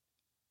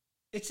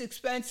 It's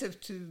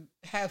expensive to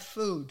have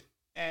food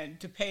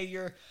and to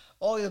pay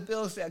all the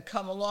bills that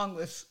come along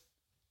with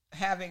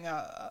having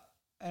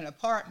an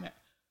apartment.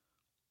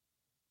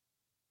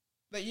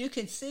 But you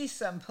can see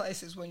some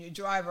places when you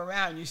drive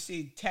around, you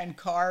see 10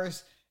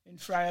 cars in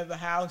front of the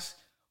house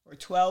or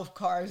 12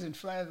 cars in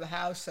front of the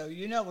house. So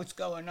you know what's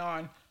going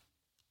on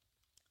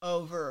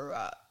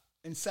over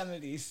in some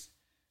of these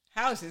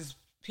houses.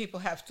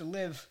 People have to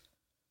live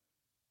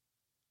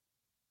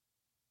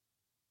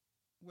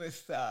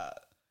with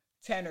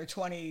 10 or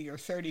 20 or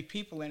 30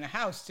 people in a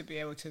house to be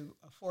able to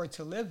afford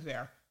to live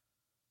there.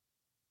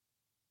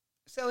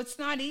 So it's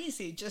not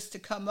easy just to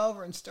come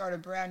over and start a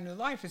brand new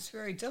life. It's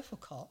very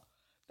difficult.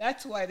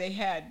 That's why they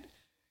had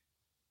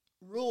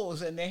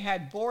rules, and they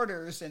had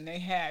borders, and they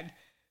had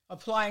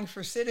applying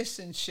for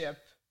citizenship.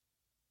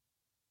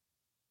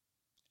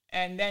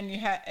 And then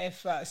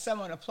if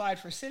someone applied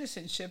for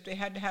citizenship, they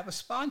had to have a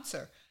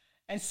sponsor.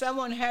 And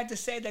someone had to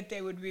say that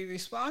they would be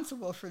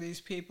responsible for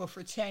these people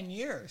for 10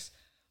 years.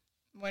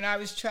 When I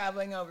was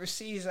traveling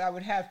overseas, I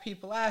would have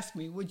people ask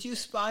me, would you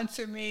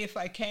sponsor me if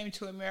I came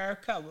to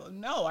America? Well,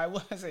 no, I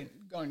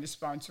wasn't going to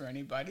sponsor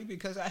anybody,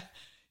 because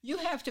you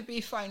have to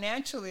be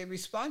financially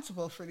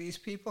responsible for these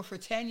people for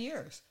 10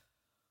 years.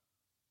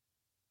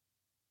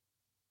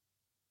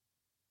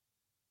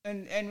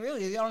 And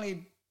really the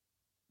only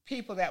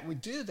people that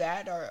would do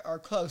that are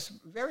close,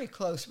 very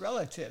close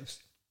relatives.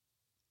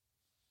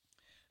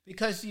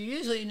 Because you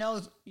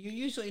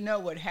usually know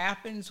what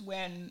happens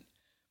when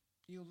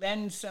you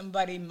lend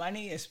somebody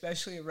money,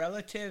 especially a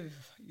relative.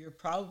 You're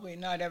probably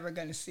not ever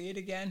going to see it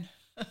again.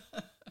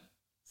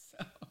 So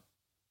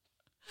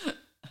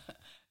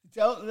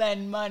don't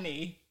lend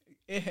money.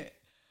 You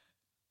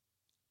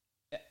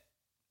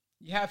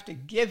have to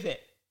give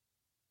it,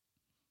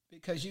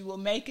 because you will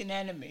make an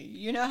enemy.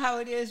 You know how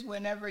it is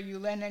whenever you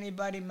lend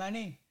anybody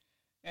money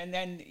and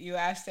then you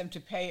ask them to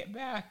pay it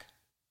back.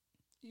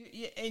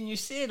 And you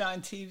see it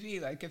on TV,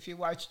 like if you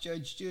watch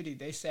Judge Judy,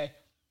 they say,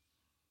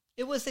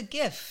 it was a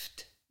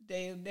gift.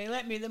 They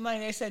lent me the money.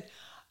 They said,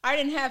 I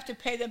didn't have to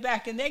pay them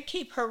back. And they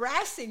keep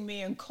harassing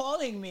me and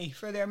calling me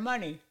for their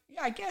money.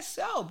 Yeah, I guess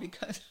so,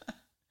 because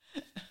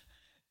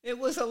it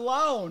was a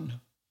loan.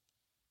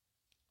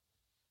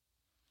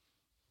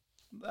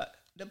 But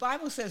the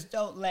Bible says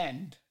don't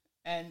lend.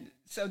 And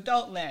so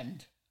don't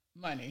lend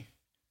money.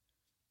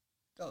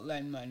 Don't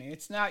lend money.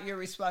 It's not your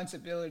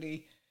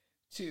responsibility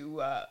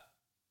to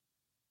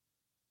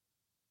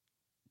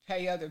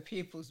pay other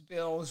people's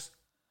bills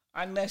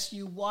unless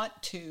you want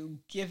to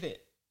give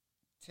it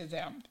to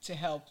them to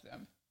help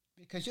them,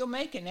 because you'll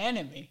make an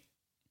enemy.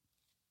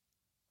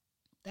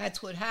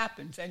 That's what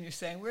happens. And you're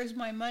saying, where's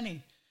my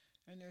money?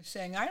 And they're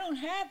saying, I don't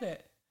have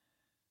it.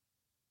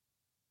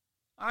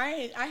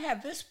 I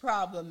have this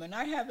problem and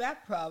I have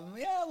that problem.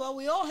 Yeah, well,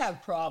 we all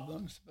have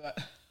problems, but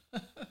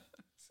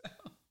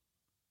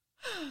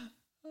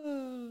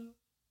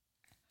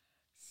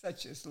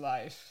such is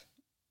life.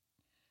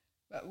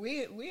 But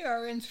we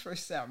are in for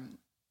some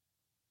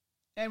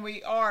And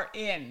we are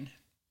in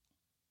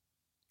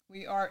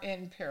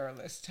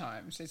perilous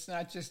times. It's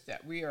not just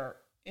that we are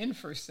in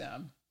for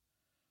some.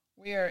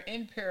 We are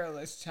in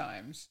perilous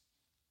times.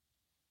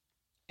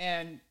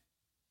 And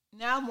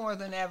now more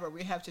than ever,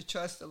 we have to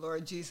trust the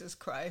Lord Jesus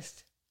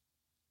Christ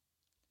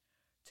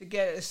to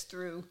get us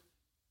through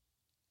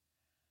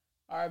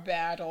our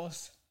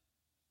battles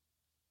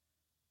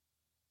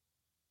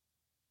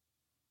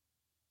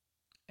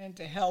and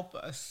to help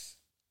us,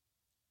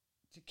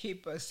 to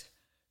keep us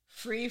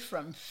free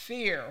from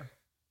fear.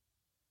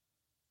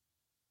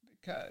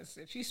 Because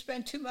if you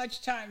spend too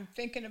much time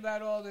thinking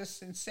about all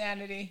this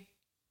insanity,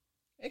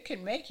 it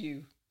can make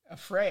you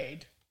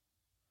afraid.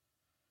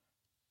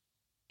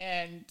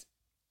 And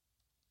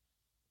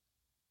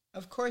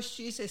of course,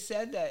 Jesus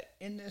said that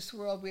in this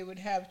world we would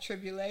have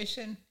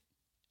tribulation,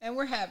 and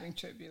we're having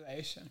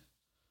tribulation.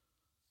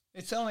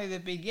 It's only the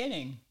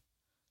beginning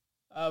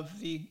of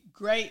the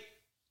great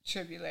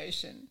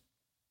tribulation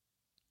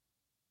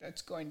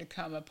that's going to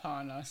come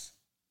upon us.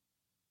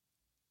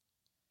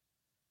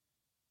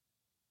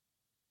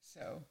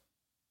 So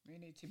we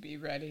need to be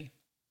ready.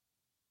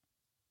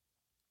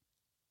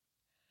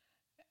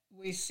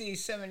 We see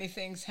so many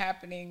things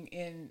happening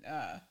in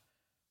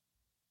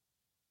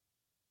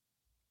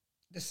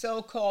the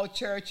so-called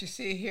church. You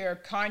see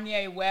here,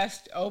 Kanye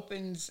West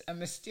opens a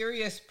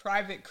mysterious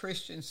private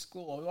Christian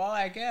school. Well,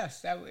 I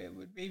guess it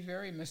would be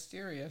very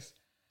mysterious.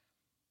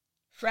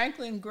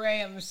 Franklin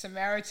Graham's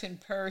Samaritan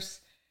Purse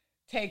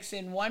takes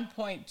in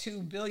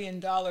 $1.2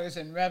 billion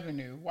in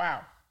revenue.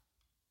 Wow.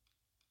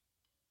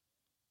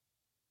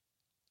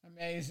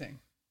 Amazing.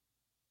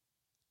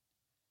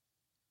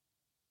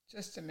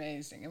 Just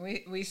amazing. And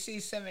we see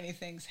so many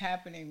things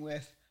happening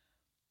with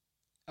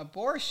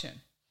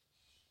abortion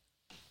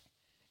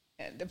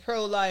and the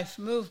pro-life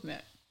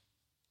movement.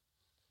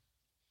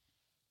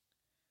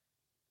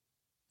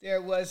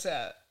 There was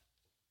a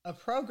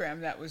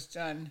program that was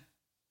done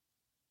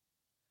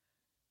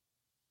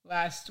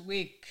last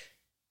week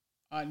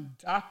on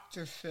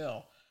Dr.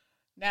 Phil.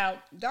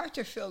 Now,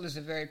 Dr. Phil is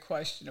a very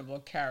questionable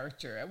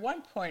character. At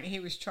one point, he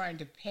was trying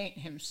to paint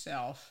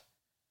himself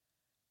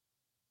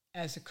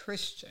as a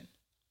Christian.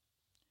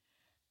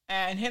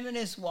 And him and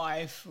his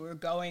wife were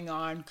going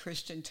on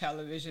Christian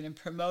television and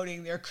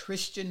promoting their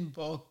Christian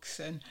books.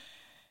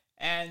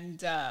 And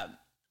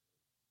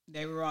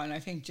they were on, I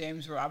think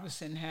James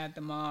Robinson had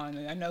them on.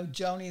 And I know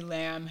Joni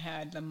Lamb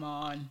had them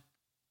on.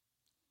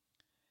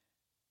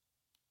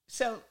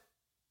 So,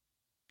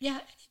 yeah,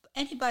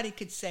 anybody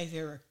could say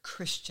they're a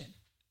Christian.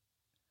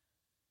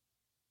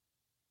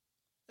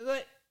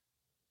 But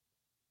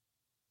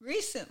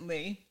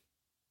recently,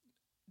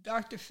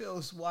 Dr.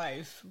 Phil's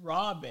wife,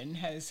 Robin,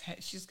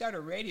 she's got a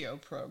radio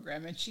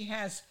program, and she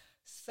has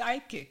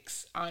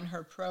psychics on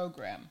her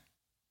program.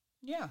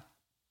 Yeah,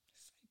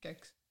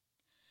 psychics.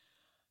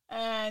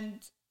 And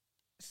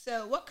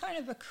so what kind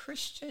of a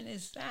Christian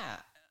is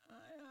that?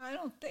 I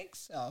don't think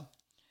so.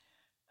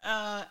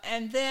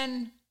 And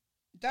then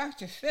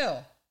Dr.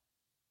 Phil,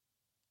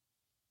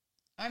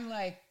 I'm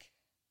like,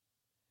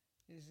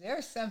 is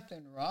there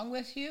something wrong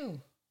with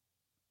you?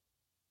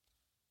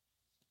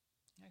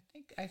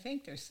 I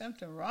think there's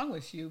something wrong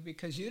with you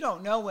because you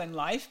don't know when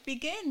life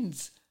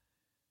begins.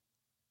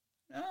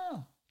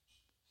 No.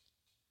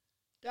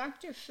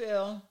 Dr.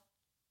 Phil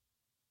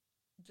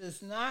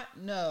does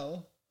not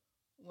know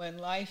when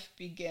life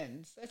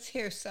begins. Let's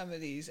hear some of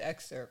these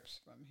excerpts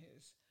from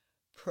his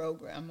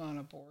program on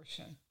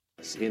abortion.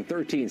 In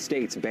 13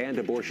 states banned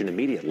abortion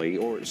immediately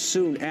or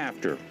soon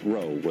after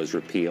Roe was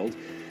repealed,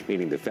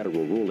 meaning the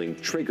federal ruling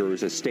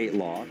triggers a state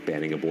law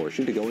banning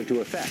abortion to go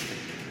into effect.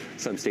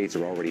 Some states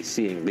are already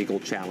seeing legal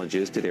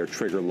challenges to their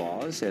trigger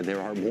laws, and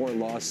there are more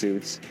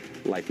lawsuits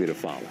likely to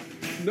follow.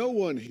 No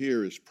one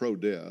here is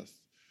pro-death,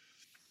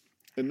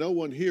 and no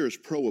one here is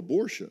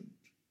pro-abortion.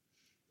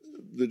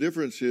 The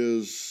difference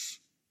is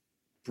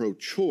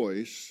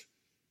pro-choice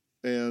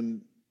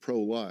and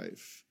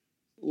pro-life.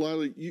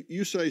 Lila,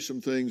 you say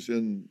some things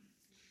in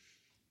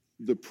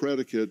the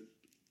predicate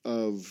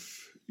of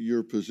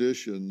your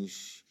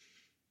positions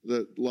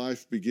that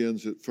life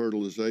begins at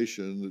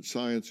fertilization, that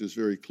science is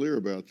very clear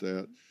about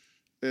that.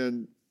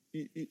 And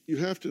you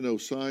have to know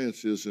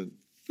science isn't,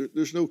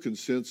 there's no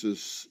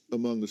consensus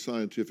among the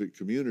scientific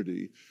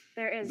community.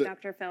 There is,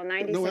 Dr. Phil.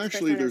 96% no,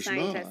 actually, of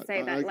scientists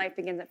say that life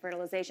begins at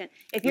fertilization.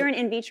 If you're an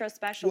in vitro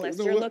specialist,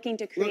 you're looking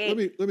to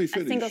create let me a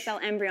single-cell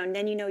embryo, and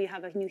then you know you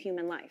have a new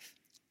human life.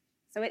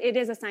 So it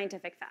is a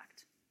scientific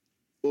fact.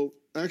 Well,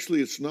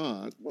 actually, it's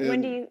not.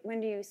 When do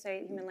you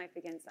say human life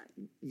begins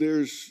then?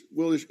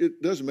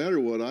 It doesn't matter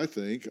what I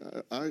think.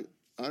 I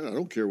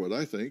don't care what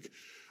I think.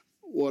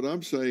 What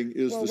I'm saying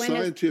is the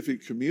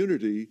scientific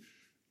community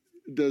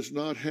does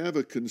not have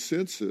a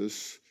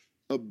consensus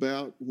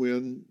about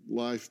when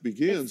life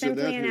begins. It's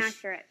simply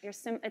inaccurate.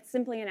 It's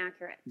simply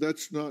inaccurate.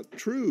 That's not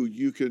true.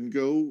 You can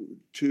go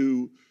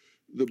to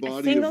the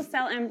body. A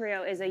single-cell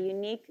embryo is a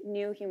unique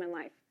new human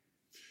life.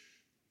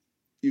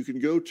 You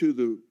can go to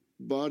the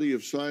body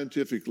of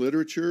scientific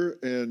literature,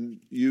 and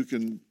you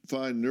can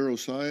find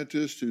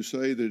neuroscientists who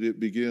say that it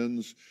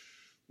begins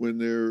when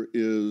there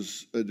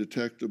is a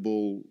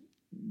detectable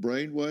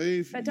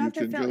brainwave. But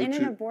Dr. Phil, in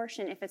an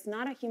abortion, if it's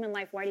not a human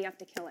life, why do you have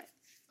to kill it?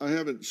 I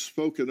haven't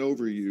spoken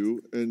over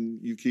you, and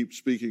you keep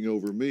speaking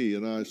over me,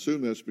 and I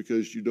assume that's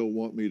because you don't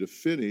want me to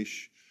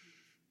finish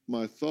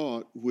my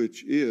thought,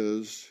 which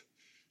is,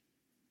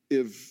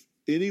 if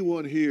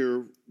anyone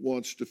here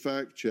wants to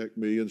fact check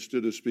me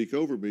instead of speak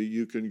over me,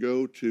 you can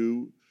go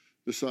to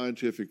the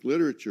scientific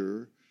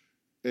literature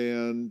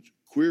and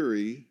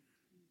query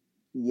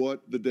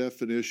what the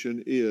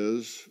definition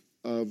is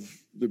of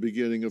the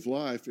beginning of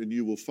life, and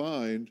you will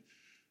find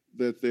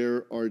that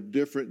there are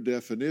different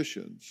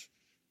definitions.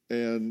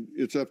 And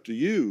it's up to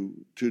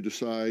you to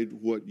decide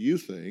what you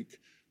think,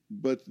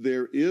 but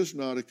there is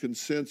not a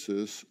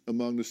consensus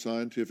among the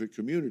scientific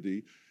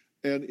community,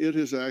 and it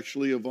has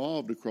actually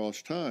evolved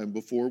across time.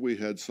 Before we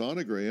had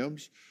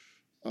sonograms,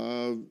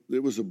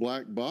 it was a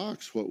black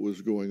box what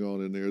was going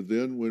on in there.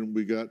 Then when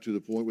we got to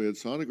the point we had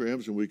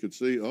sonograms and we could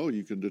see, oh,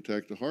 you can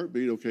detect a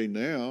heartbeat. Okay,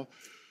 now,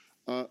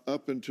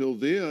 up until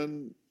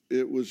then,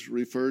 it was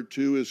referred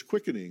to as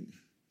quickening,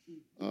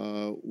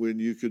 when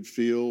you could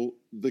feel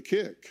the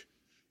kick.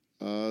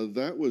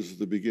 That was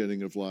the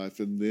beginning of life.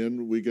 And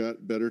then we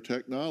got better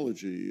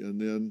technology, and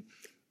then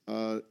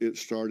it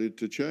started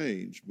to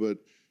change. But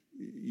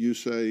you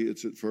say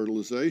it's at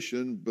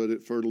fertilization, but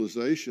at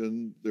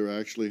fertilization, there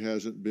actually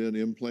hasn't been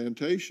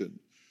implantation.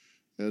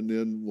 And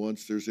then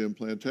once there's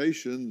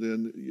implantation,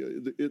 then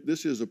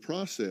this is a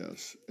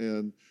process.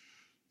 And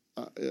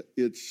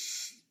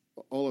it's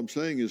all I'm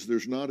saying is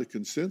there's not a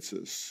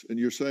consensus. And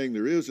you're saying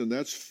there is, and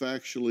that's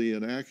factually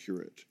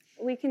inaccurate.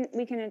 We can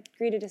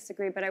agree to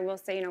disagree, but I will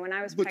say, when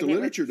I was pregnant... But the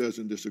literature with,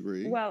 doesn't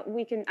disagree. Well,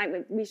 we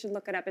should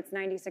look it up. It's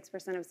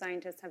 96% of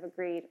scientists have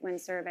agreed when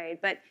surveyed.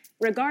 But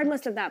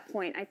regardless of that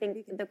point, I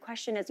think the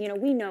question is,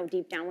 we know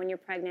deep down when you're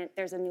pregnant,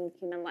 there's a new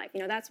human life.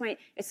 That's why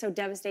it's so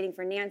devastating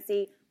for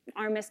Nancy.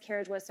 Our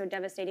miscarriage was so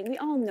devastating. We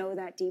all know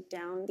that deep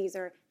down. These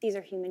are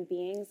human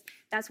beings.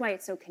 That's why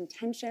it's so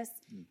contentious.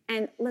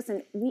 And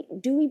listen,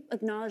 do we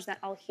acknowledge that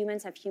all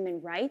humans have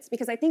human rights?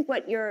 Because I think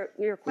what your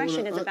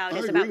question is about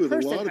is about personhood. I agree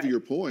with a lot of your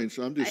points.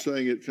 I'm just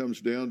saying it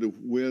comes down to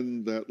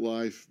when that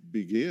life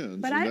begins.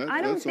 But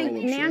I don't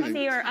think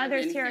Nancy or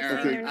others here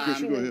are saying they're not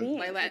human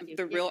beings.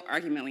 The real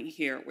argument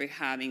here we're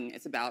having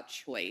is about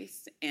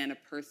choice and a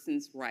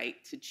person's right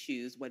to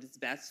choose what is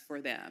best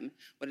for them,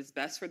 what is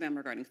best for them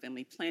regarding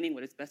family planning,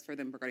 what is best for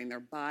them regarding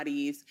their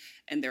bodies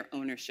and their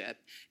ownership.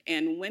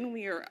 And when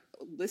we are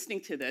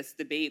listening to this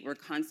debate, we're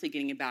constantly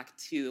getting back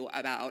to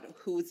about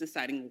who's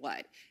deciding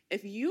what.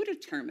 If you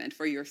determine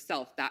for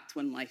yourself that's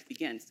when life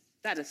begins,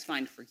 that is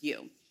fine for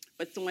you.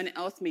 But someone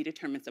else may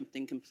determine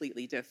something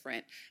completely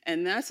different.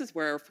 And this is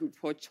where, from a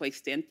pro-choice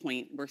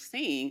standpoint, we're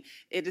saying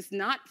it is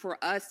not for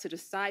us to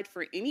decide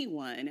for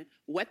anyone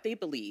what they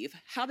believe,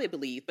 how they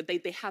believe, but they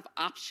have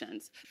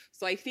options.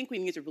 So I think we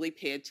need to really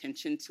pay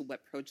attention to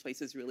what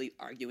pro-choice is really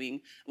arguing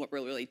and what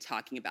we're really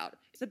talking about.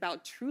 It's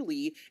about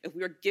truly, if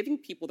we are giving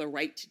people the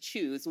right to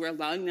choose, we're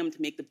allowing them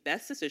to make the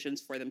best decisions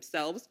for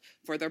themselves,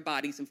 for their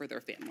bodies, and for their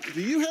families.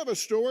 Do you have a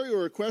story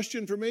or a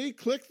question for me?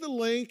 Click the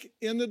link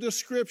in the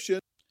description.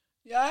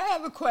 Yeah, I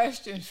have a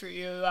question for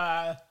you,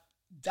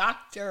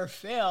 Dr.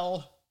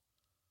 Phil.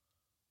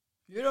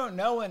 You don't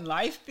know when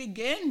life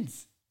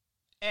begins,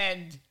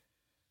 and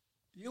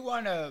you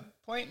want to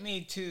point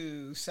me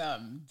to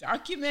some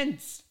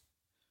documents.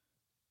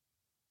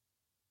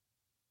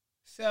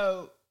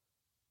 So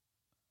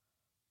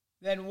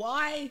then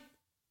why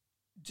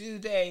do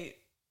they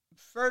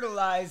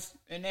fertilize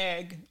an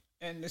egg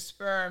and the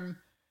sperm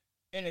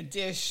in a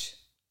dish?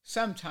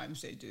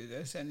 Sometimes they do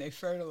this, and they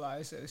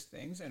fertilize those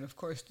things. And, of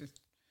course,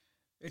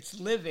 it's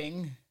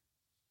living.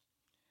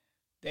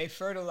 They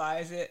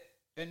fertilize it,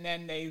 and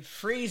then they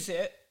freeze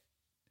it,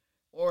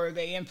 or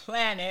they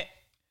implant it.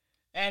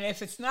 And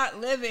if it's not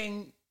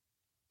living,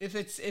 if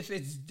it's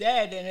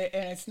dead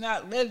and it's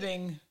not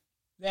living,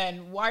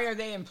 then why are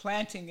they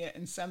implanting it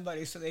in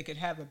somebody so they could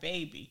have a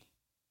baby?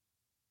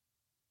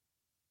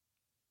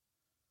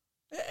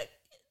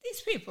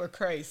 These people are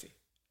crazy.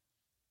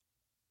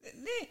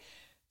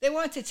 They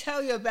want to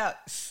tell you about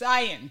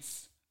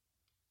science,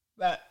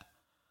 but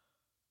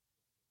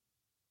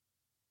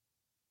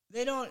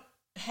they don't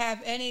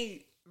have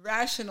any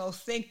rational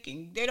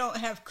thinking. They don't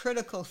have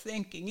critical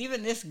thinking.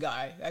 Even this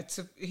guy,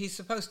 he's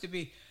supposed to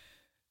be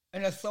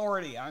an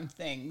authority on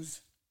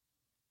things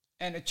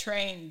and a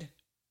trained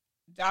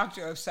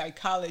doctor of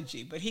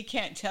psychology, but he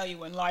can't tell you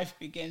when life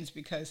begins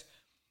because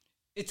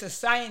it's a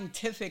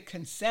scientific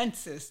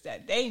consensus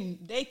that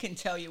they can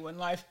tell you when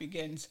life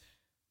begins.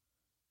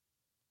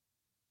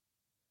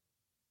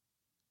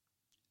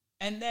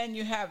 And then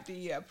you have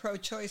the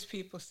pro-choice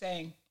people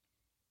saying,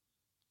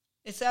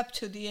 it's up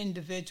to the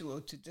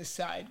individual to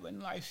decide when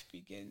life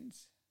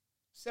begins.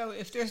 So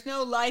if there's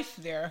no life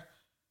there,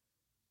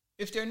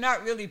 if they're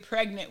not really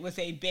pregnant with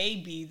a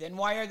baby, then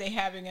why are they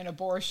having an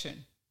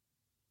abortion?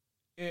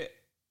 If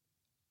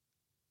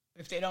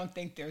they don't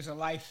think there's a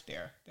life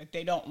there that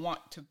they don't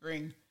want to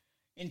bring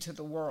into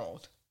the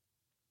world.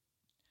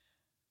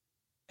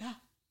 Yeah.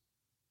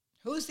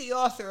 Who's the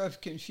author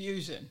of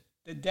confusion?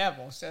 The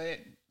devil. So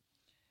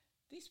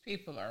these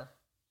people are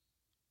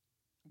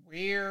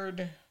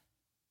weird,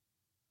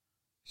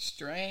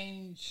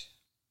 strange,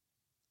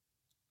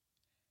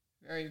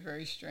 very,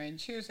 very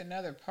strange. Here's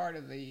another part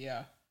of the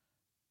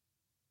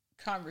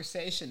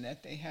conversation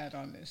that they had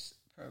on this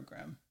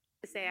program.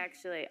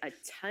 A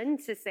ton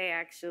to say,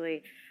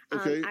 actually.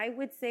 Okay. I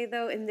would say,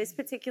 though, in this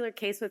particular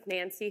case with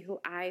Nancy, who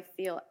I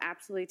feel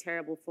absolutely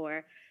terrible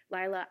for,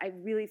 Lila, I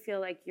really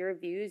feel like your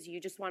views, you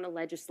just want to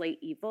legislate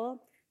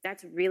evil.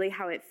 That's really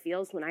how it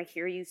feels when I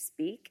hear you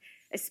speak,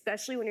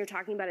 especially when you're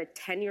talking about a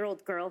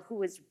 10-year-old girl who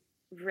was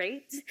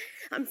raped.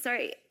 I'm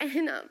sorry. And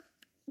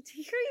to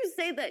hear you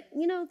say that,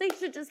 they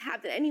should just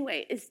have it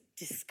anyway is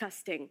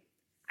disgusting.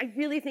 I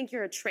really think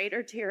you're a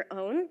traitor to your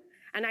own,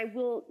 and I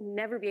will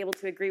never be able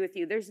to agree with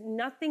you. There's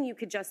nothing you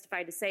could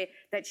justify to say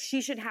that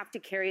she should have to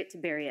carry it to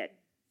bury it.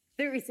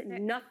 There is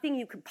nothing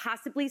you could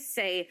possibly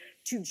say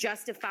to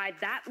justify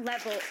that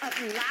level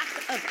of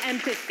lack of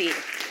empathy.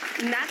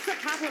 And that's the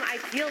problem I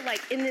feel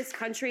like in this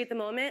country at the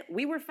moment.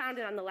 We were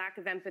founded on the lack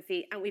of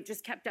empathy, and we've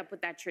just kept up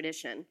with that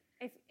tradition.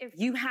 If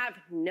you have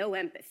no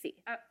empathy.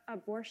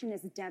 Abortion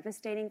is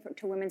devastating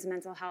to women's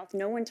mental health.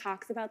 No one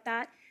talks about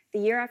that. The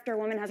year after a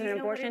woman has an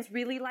abortion, it's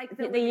really like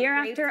the year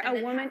after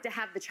a woman to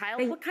have the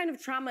child. What kind of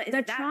trauma is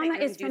the that? Trauma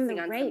that is from the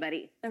on rape.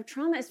 Somebody? The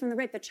trauma is from the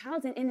rape. The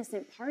child's an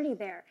innocent party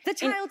there. The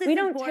child we isn't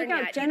don't born take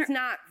out yet. It's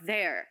not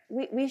there.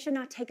 We should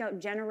not take out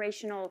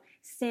generational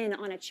sin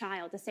on a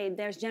child to say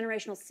there's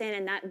generational sin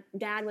and that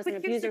dad was an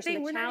abuser, so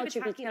the child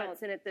should be killed.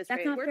 That's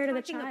not fair to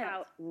the child. We're talking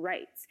about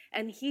rights,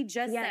 and he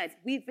just said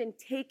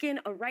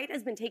a right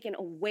has been taken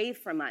away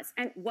from us.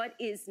 And what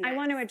is next? I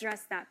want to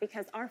address that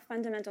because our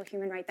fundamental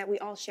human right that we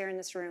all share in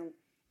this room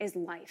is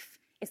life.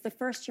 It's the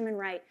first human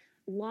right.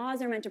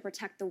 Laws are meant to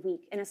protect the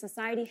weak. In a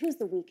society, who's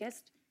the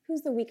weakest?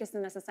 Who's the weakest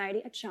in the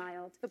society? A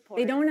child. The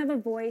poorest. They don't have a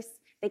voice.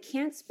 They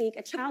can't speak.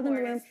 A child in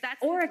the room,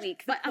 or a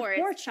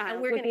poor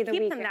child would be the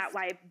weakest. Keep them that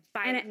way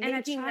by and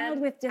a child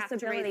with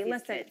disability.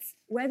 Listen,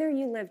 whether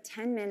you live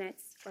 10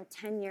 minutes or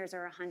 10 years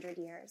or 100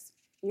 years,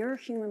 you're a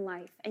human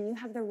life, and you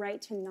have the right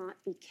to not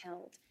be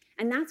killed.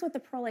 And that's what the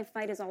pro-life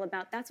fight is all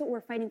about. That's what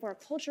we're fighting for, a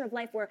culture of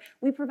life where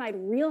we provide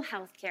real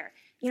health care.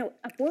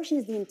 Abortion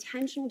is the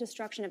intentional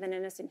destruction of an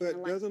innocent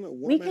human life. Doesn't a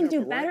woman we can do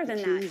have a better right than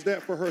to that. choose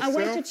that for herself? A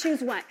right to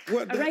choose what?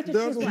 A right to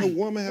choose what? Doesn't a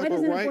woman have a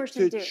right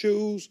to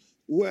choose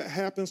what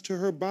happens to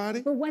her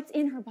body? But what's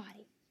in her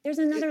body? There's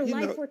another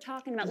life we're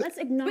talking about. Let's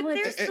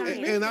acknowledge the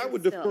science. And I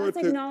would defer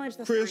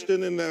to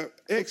Christian and the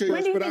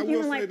experts, but I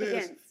will say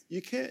this.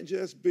 You can't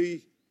just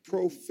be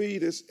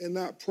pro-fetus and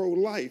not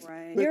pro-life.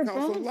 Right. Because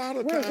a lot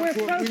of times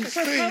what we see...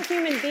 We're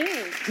pro-human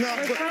beings.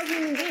 We're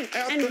pro-human beings.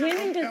 And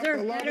women deserve better than abortion.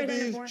 A lot of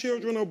these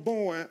children are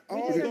born,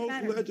 all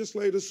those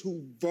legislators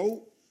who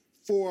vote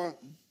for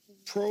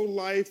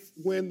pro-life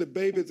when the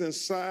baby's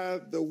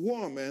inside the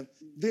woman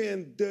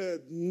then do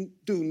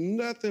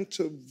nothing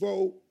to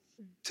vote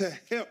to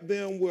help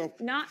them with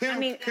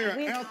health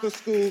care,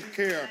 after-school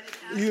care,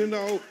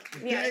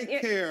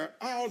 daycare,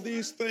 all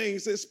these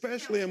things,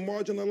 especially in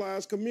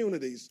marginalized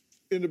communities.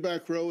 In the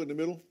back row, in the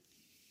middle.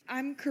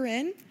 I'm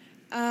Corinne.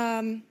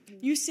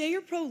 You say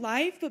you're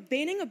pro-life, but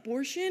banning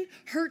abortion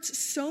hurts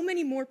so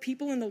many more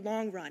people in the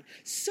long run.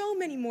 So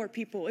many more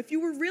people. If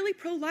you were really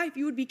pro-life,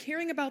 you would be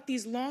caring about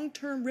these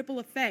long-term ripple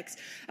effects,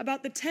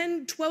 about the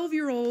 10,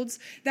 12-year-olds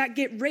that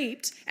get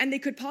raped and they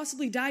could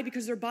possibly die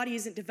because their body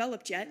isn't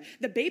developed yet,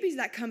 the babies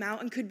that come out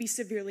and could be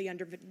severely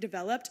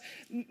underdeveloped,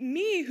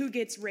 me who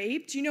gets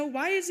raped,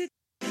 why is it...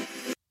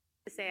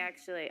 Say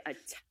actually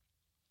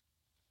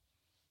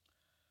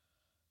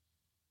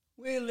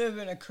We live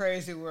in a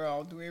crazy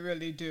world. We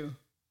really do.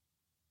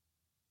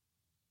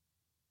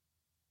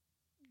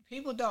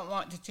 People don't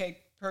want to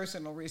take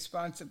personal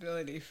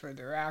responsibility for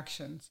their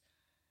actions.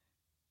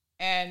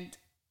 And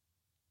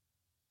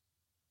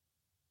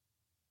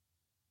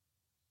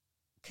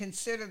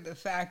consider the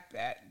fact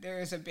that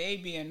there is a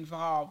baby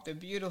involved, a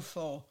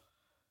beautiful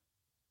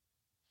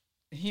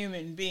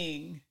human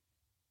being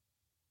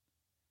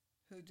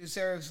who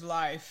deserves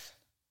life.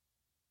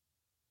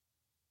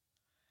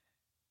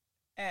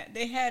 And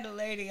they had a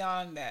lady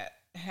on that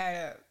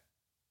had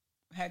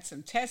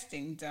some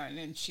testing done,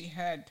 and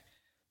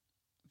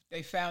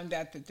they found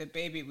out that the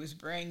baby was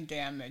brain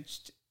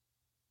damaged,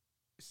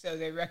 so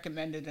they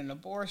recommended an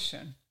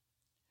abortion.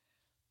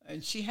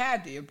 And she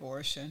had the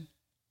abortion,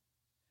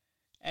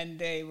 and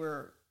they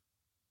were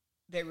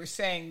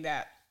saying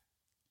that,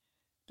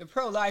 the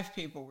pro-life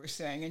people were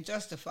saying, and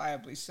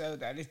justifiably so,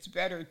 that it's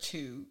better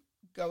to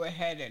go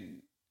ahead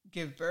and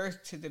give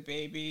birth to the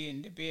baby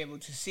and to be able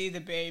to see the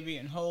baby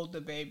and hold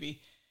the baby.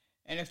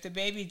 And if the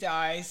baby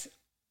dies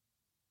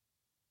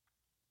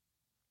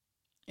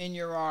in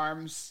your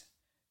arms,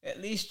 at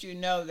least you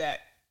know that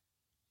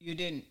you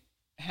didn't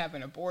have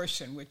an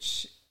abortion,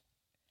 which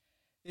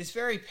is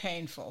very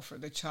painful for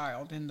the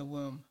child in the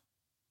womb.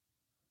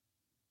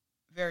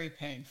 Very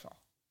painful.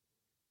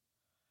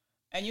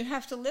 And you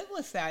have to live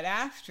with that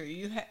after.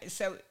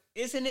 So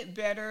isn't it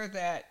better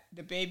that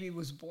the baby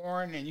was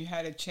born and you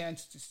had a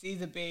chance to see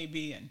the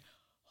baby and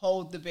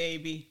hold the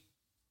baby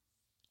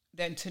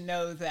than to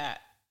know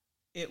that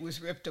it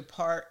was ripped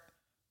apart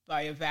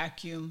by a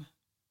vacuum.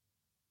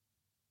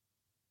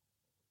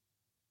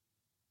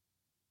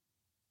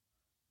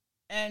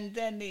 And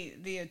then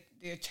the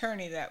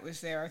attorney that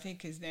was there, I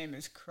think his name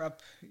is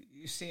Krupp.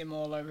 You see him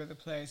all over the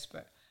place,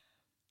 but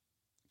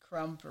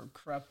Crump or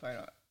Krupp,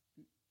 I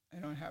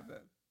don't have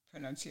the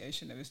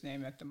pronunciation of his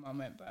name at the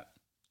moment, but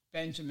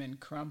Benjamin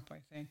Crump, I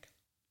think.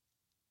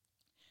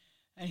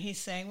 And he's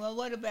saying, well,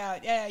 what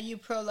about, you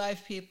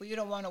pro-life people, you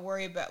don't want to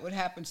worry about what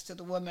happens to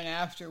the woman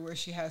after, where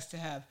she has to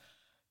have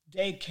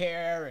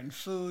daycare and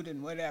food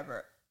and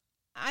whatever.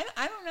 I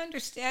don't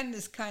understand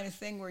this kind of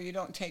thing where you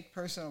don't take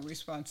personal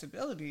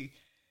responsibility.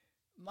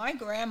 My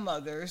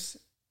grandmothers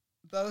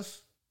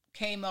both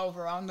came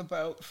over on the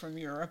boat from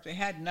Europe. They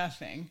had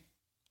nothing.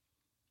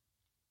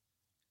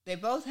 They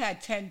both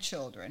had 10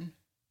 children.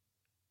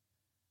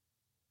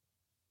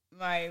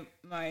 My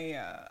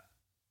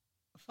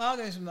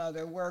father's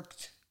mother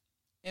worked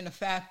in a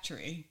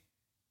factory,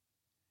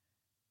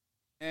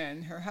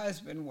 and her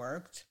husband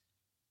worked.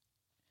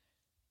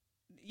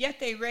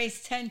 Yet they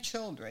raised 10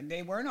 children.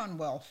 They weren't on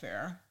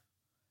welfare.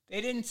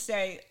 They didn't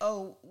say,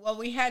 oh, well,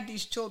 we had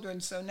these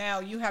children, so now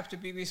you have to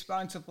be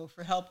responsible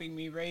for helping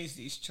me raise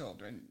these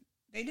children.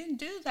 They didn't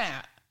do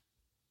that.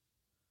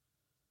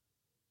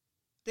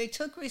 They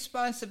took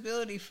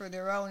responsibility for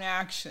their own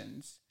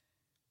actions.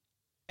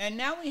 And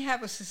now we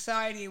have a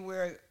society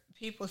where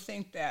people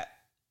think that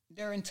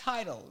they're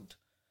entitled.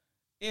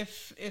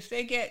 If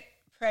they get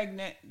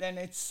pregnant, then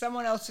it's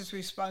someone else's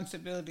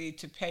responsibility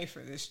to pay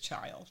for this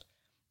child.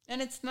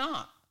 And it's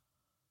not.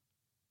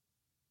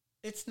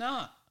 It's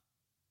not.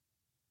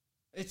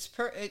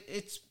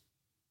 It's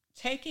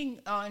taking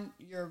on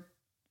your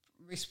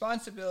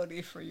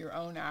responsibility for your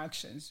own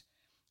actions.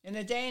 In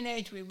the day and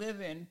age we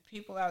live in,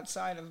 people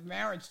outside of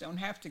marriage don't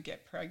have to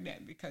get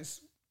pregnant because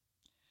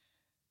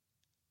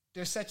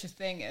there's such a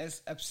thing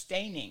as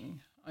abstaining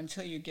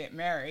until you get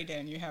married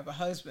and you have a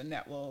husband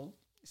that will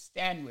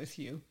stand with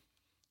you,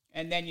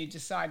 and then you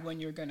decide when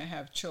you're going to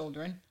have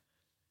children.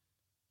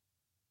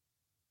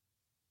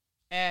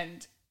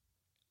 And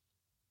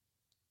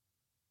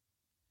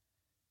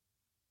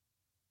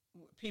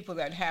people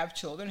that have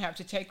children have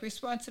to take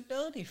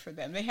responsibility for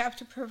them. They have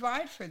to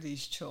provide for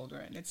these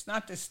children. It's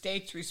not the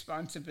state's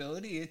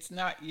responsibility. It's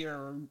not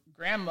your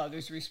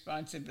grandmother's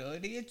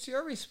responsibility. It's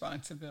your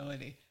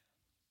responsibility.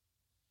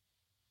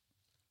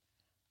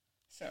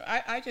 So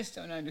I just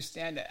don't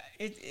understand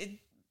it.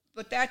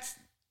 But that's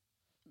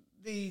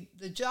the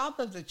job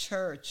of the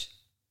church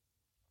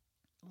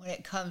when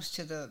it comes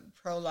to the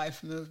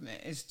pro-life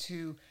movement, is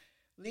to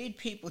lead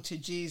people to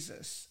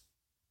Jesus.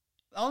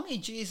 Only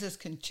Jesus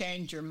can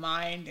change your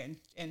mind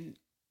and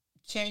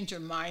change your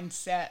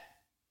mindset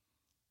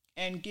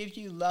and give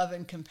you love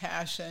and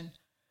compassion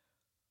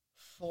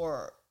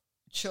for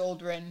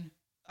children.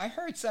 I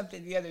heard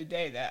something the other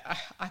day that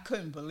I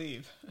couldn't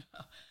believe.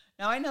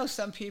 Now, I know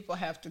some people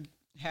have to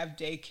have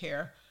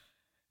daycare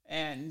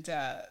and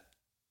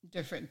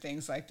different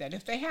things like that.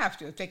 If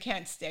they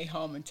can't stay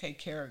home and take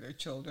care of their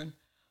children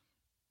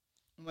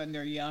when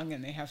they're young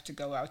and they have to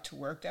go out to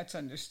work, that's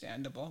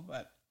understandable.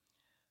 But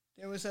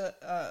there was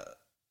a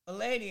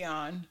lady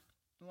on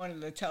one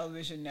of the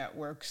television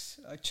networks,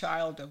 a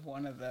child of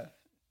one of the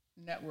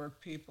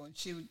network people, and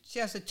she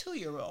has a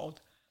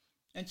 2-year-old,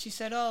 and she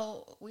said,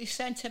 oh, we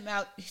sent him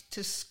out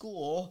to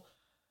school,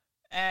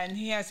 and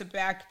he has a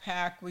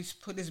backpack. We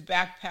put his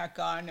backpack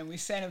on, and we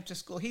sent him to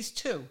school. He's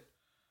 2.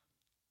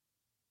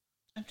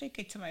 I'm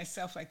thinking to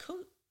myself, like,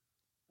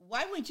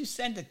 why would you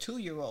send a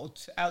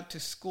 2-year-old out to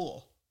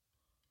school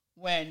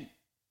when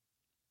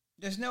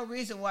there's no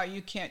reason why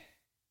you can't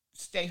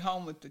stay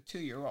home with the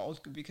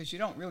 2-year-old, because you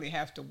don't really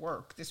have to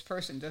work. This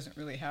person doesn't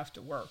really have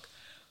to work.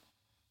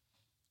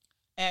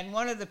 And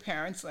one of the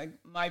parents, like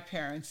my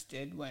parents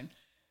did when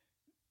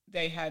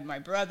they had my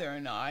brother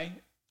and I,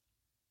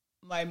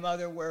 my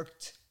mother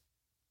worked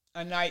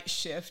a night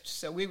shift,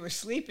 so we were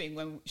sleeping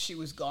when she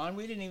was gone.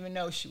 We didn't even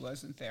know she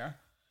wasn't there.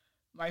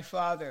 My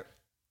father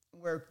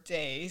worked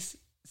days,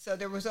 so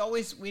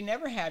we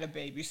never had a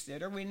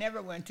babysitter. We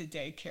never went to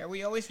daycare.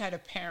 We always had a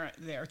parent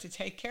there to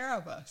take care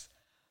of us.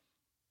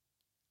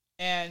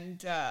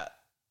 And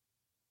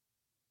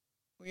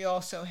we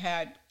also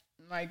had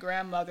my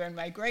grandmother and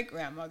my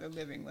great-grandmother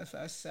living with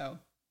us. So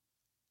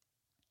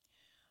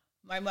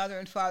my mother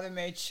and father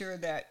made sure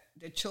that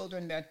the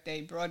children that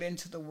they brought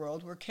into the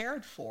world were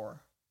cared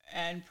for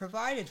and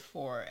provided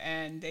for,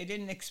 and they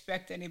didn't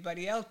expect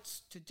anybody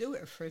else to do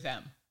it for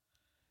them.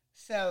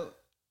 So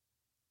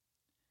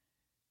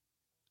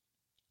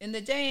in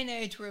the day and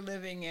age we're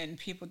living in,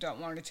 people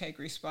don't want to take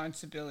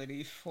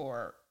responsibility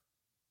for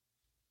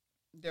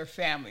their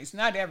families.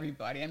 Not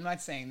everybody. I'm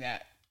not saying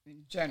that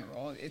in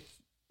general,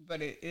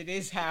 but it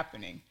is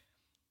happening.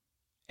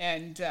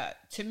 And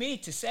to me,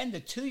 to send a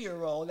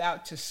 2-year-old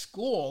out to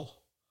school,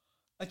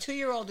 a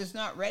 2-year-old is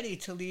not ready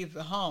to leave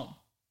the home.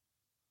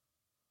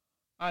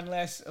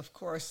 Unless, of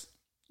course,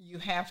 you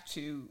have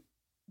to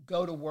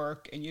go to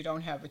work and you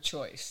don't have a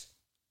choice.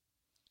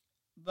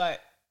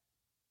 But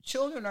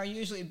children are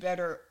usually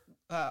better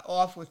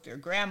off with their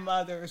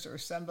grandmothers or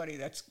somebody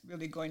that's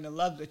really going to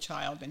love the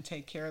child and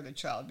take care of the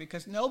child,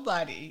 because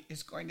nobody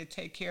is going to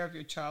take care of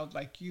your child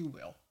like you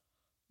will.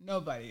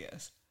 Nobody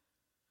is.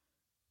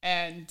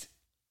 And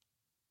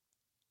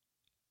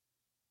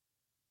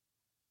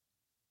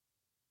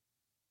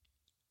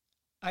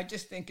I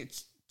just think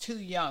it's too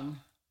young.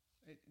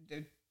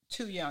 They're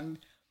too young.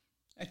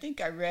 I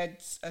think I read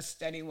a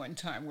study one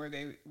time where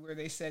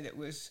they said it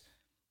was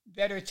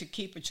better to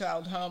keep a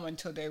child home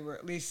until they were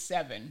at least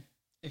 7,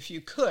 if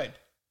you could,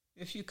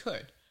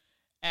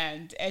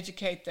 and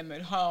educate them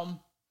at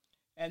home.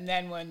 And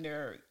then when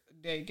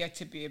they get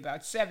to be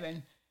about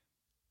 7,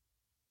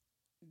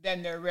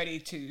 then they're ready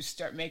to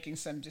start making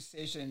some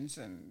decisions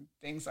and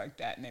things like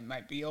that, and they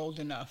might be old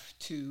enough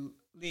to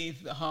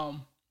leave the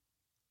home.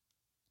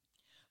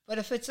 But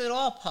if it's at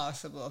all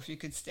possible, if you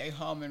could stay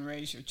home and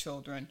raise your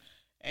children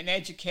and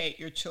educate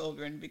your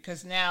children,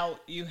 because now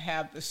you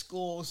have the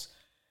schools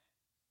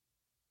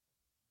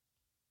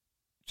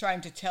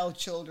trying to tell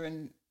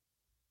children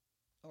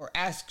or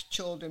ask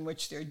children,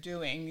 which they're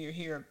doing. You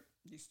hear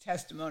these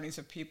testimonies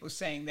of people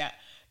saying that,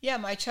 yeah,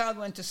 my child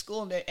went to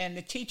school and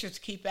the teachers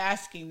keep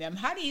asking them,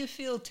 how do you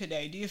feel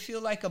today? Do you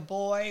feel like a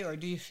boy or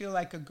do you feel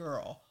like a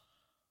girl?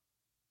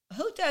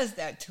 Who does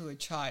that to a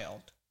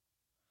child?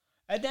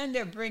 And then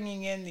they're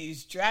bringing in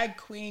these drag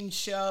queen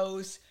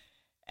shows,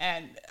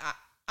 and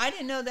I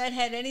didn't know that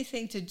had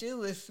anything to do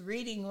with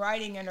reading,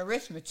 writing, and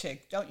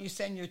arithmetic. Don't you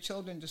send your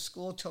children to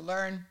school to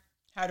learn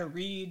how to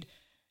read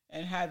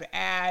and how to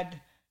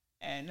add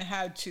and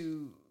how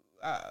to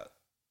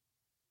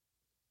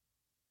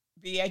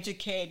be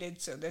educated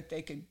so that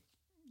they could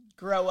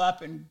grow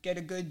up and get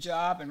a good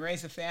job and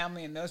raise a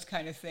family and those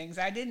kind of things?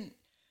 I didn't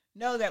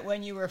know that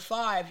when you were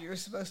 5, you were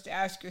supposed to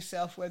ask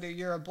yourself whether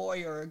you're a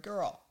boy or a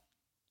girl.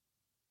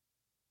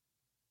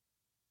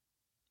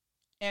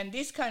 And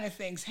these kind of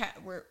things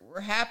were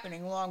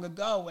happening long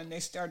ago when they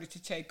started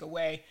to take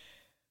away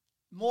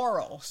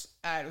morals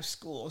out of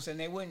schools, and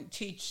they wouldn't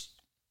teach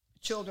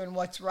children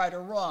what's right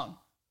or wrong.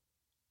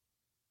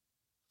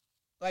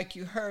 Like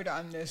you heard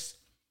on this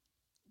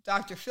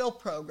Dr. Phil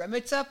program,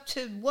 it's up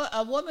to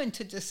a woman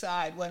to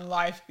decide when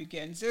life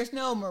begins. There's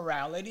no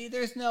morality.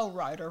 There's no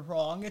right or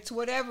wrong. It's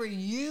whatever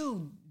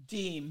you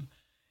deem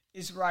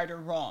is right or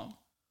wrong.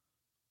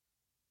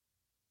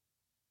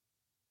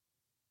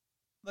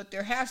 But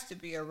there has to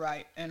be a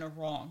right and a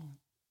wrong.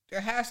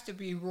 There has to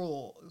be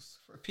rules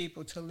for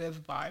people to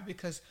live by,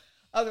 because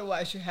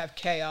otherwise you have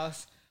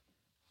chaos,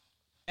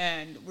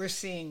 and we're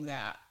seeing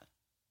that.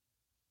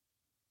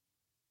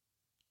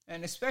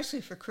 And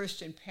especially for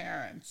Christian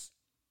parents,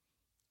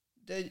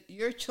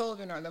 your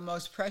children are the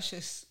most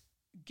precious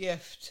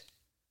gift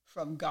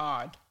from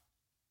God.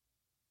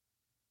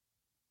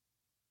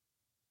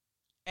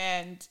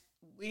 And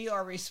we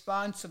are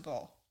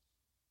responsible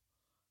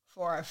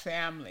for our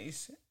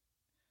families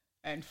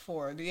and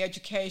for the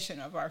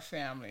education of our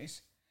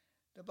families.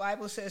 The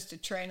Bible says to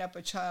train up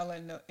a child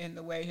in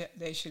the way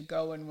they should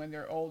go, and when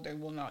they're old, they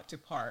will not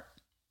depart.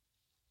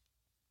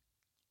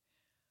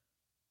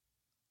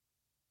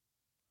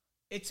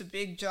 It's a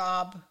big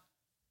job,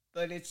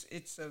 but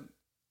it's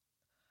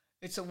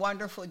a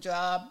wonderful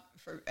job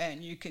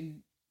and you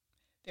can.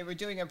 They were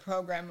doing a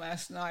program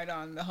last night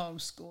on the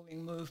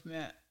homeschooling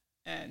movement,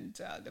 and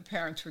the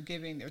parents were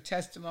giving their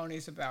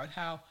testimonies about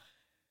how.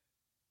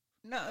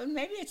 No,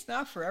 maybe it's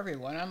not for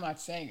everyone. I'm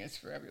not saying it's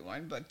for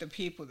everyone, but the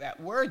people that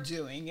were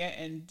doing it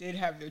and did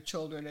have their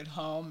children at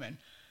home,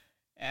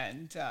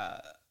 and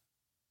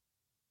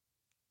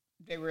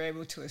they were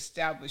able to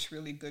establish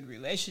really good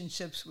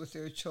relationships with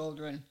their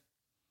children,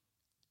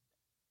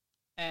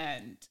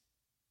 and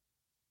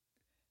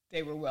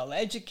they were well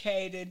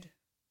educated,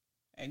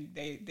 and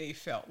they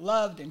felt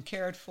loved and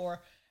cared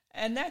for,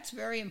 and that's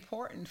very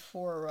important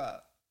for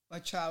a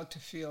child to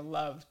feel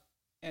loved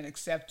and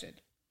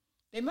accepted.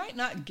 They might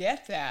not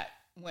get that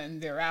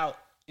when they're out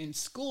in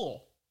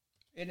school.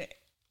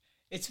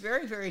 It's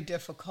very, very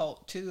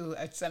difficult, too,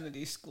 at some of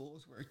these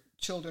schools where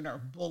children are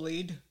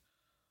bullied,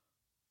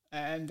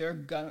 and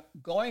they're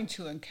going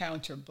to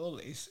encounter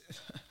bullies.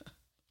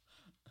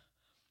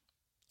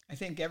 I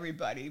think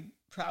everybody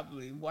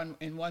probably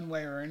in one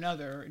way or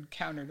another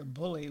encountered a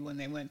bully when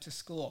they went to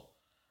school.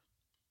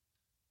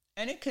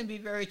 And it can be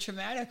very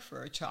traumatic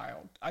for a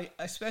child,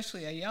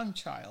 especially a young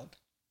child.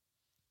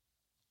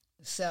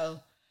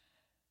 So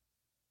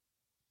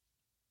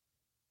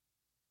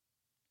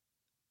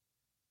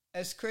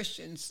as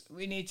Christians,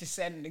 we need to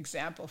set an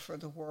example for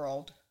the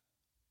world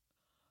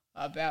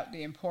about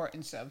the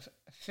importance of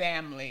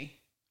family.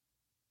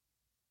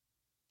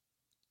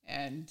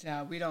 And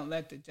we don't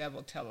let the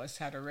devil tell us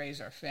how to raise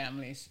our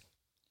families.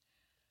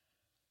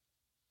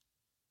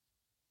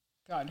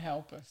 God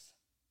help us.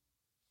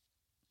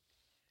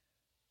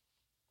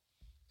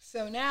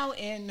 So now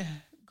in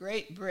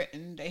Great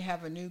Britain, they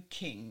have a new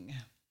king,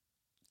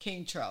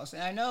 King Charles.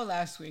 And I know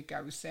last week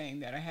I was saying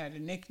that I had a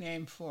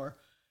nickname for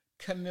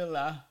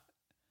Camilla,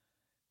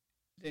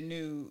 the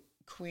new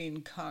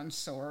queen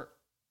consort.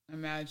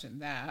 Imagine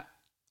that.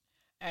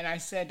 And I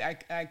said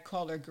I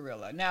called her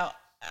Gorilla. Now,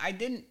 I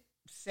didn't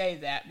say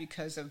that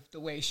because of the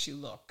way she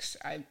looks.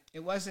 It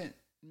wasn't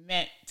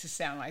meant to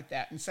sound like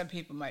that. And some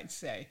people might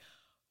say,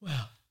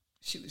 well,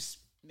 she was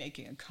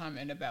making a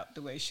comment about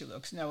the way she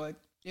looks. No,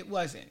 it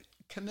wasn't.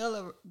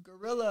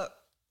 Gorilla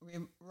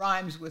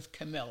rhymes with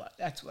Camilla.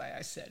 That's why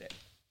I said it.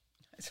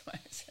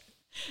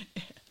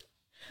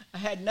 I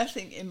had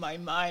nothing in my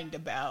mind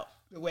about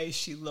the way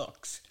she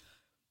looks.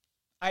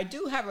 I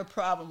do have a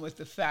problem with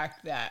the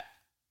fact that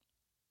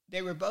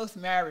they were both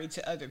married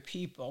to other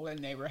people and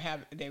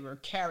they were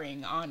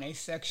carrying on a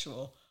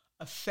sexual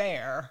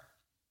affair,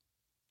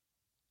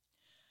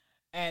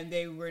 and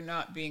they were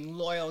not being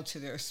loyal to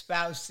their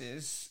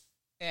spouses.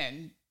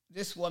 And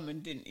this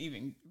woman didn't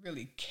even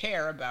really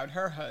care about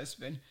her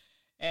husband,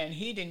 and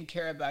he didn't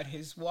care about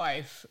his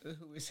wife,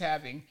 who was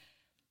having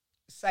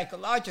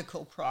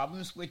psychological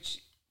problems, which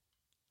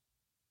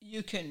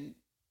you can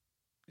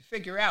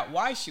figure out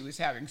why she was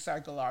having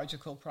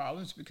psychological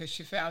problems, because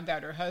she found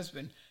out her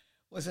husband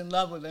was in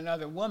love with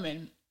another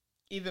woman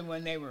even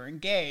when they were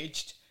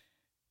engaged.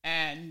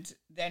 And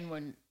then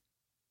when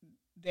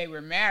they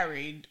were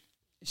married,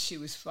 she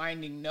was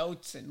finding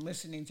notes and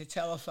listening to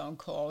telephone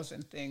calls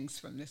and things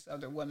from this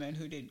other woman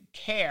who didn't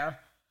care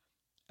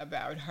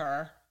about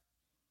her.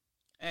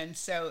 And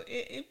so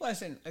it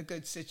wasn't a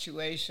good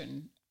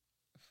situation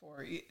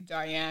for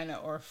Diana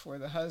or for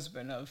the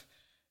husband of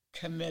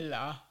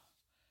Camilla.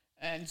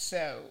 And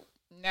so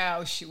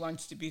now she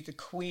wants to be the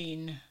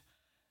queen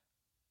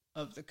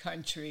of the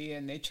country,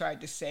 and they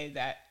tried to say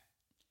that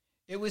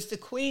it was the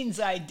queen's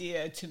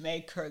idea to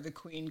make her the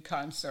queen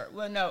consort.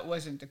 Well, no, it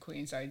wasn't the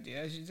queen's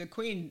idea. The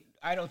queen,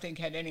 I don't think,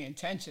 had any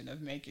intention of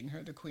making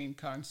her the queen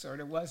consort.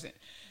 It wasn't.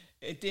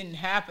 It didn't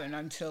happen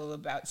until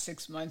about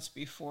 6 months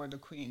before the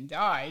queen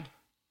died.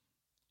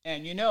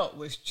 And it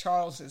was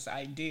Charles's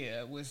idea.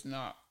 It was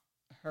not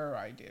her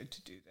idea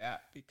to do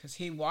that, because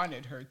he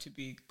wanted her to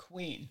be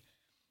queen.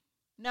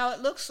 Now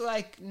it looks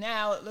like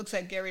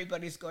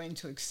everybody's going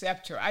to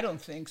accept her. I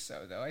don't think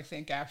so, though. I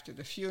think after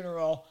the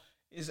funeral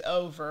is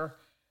over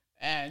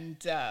and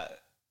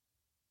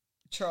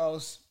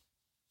Charles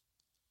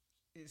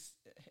is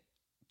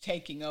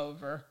taking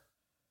over,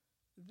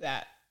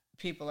 that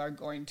people are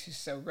going to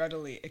so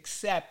readily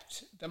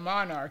accept the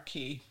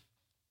monarchy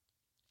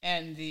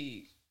and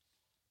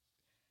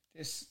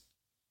this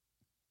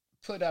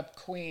put up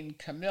Queen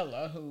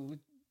Camilla, who,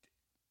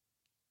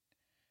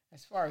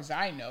 as far as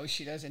I know,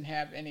 she doesn't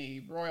have any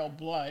royal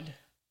blood.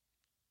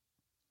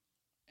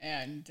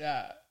 And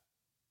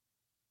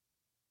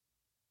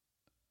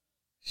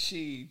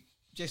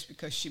just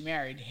because she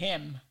married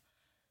him,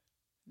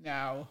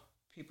 now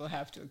people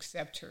have to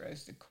accept her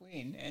as the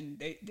queen.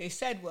 And they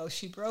said, well,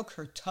 she broke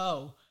her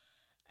toe,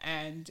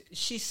 and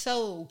she's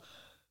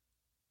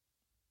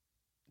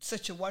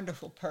such a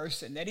wonderful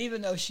person that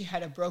even though she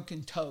had a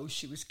broken toe,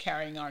 she was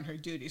carrying on her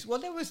duties. Well,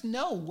 there was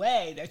no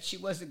way that she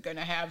wasn't going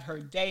to have her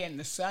day in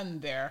the sun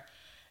there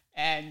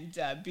and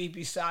be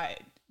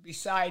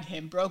beside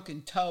him,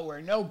 broken toe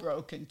or no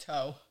broken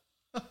toe.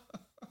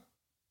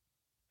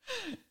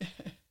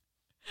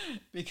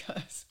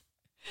 Because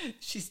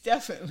she's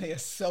definitely a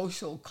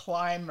social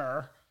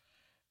climber,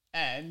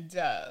 and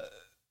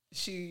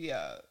she's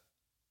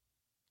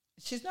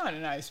not a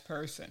nice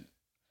person.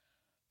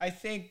 I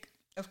think,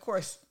 of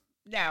course,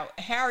 now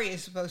Harry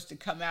is supposed to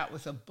come out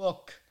with a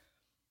book,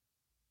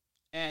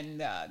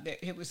 and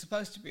it was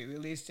supposed to be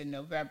released in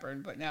November,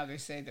 but now they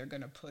say they're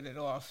going to put it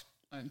off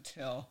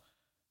until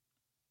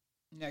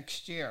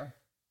next year.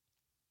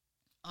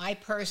 I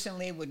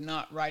personally would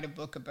not write a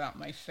book about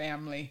my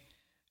family.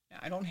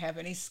 I don't have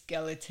any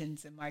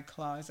skeletons in my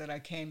closet. I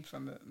came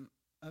from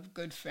a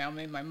good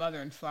family. My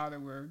mother and father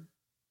were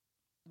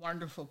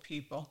wonderful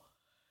people,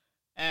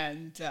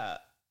 and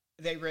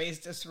they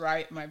raised us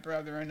right, my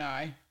brother and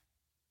I.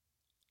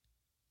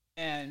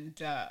 And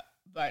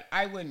but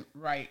I wouldn't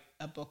write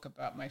a book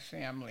about my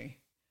family.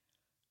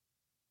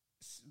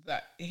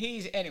 But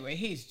he's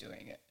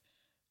doing it.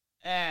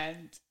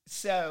 And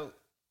so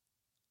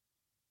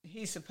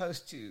he's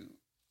supposed to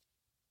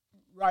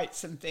write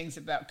some things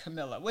about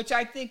Camilla, which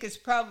I think is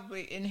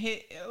probably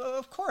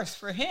of course,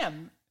 for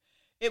him,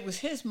 it was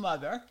his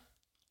mother,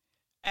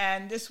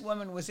 and this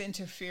woman was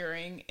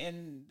interfering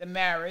in the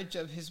marriage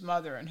of his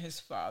mother and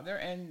his father,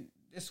 and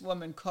this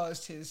woman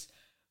caused his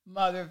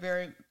mother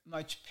very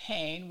much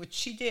pain, which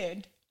she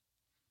did,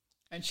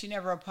 and she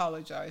never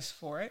apologized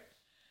for it.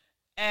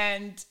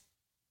 And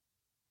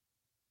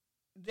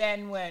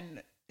then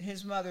when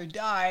his mother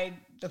died,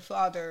 the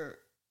father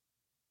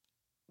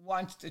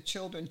wants the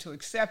children to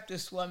accept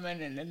this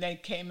woman, and then they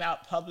came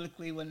out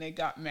publicly when they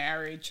got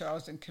married,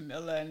 Charles and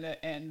Camilla,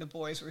 and the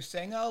boys were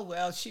saying, oh,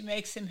 well, she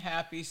makes him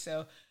happy,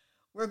 so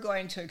we're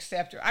going to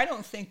accept her. I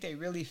don't think they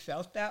really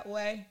felt that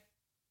way.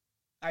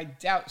 I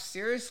doubt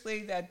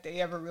seriously that they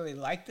ever really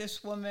liked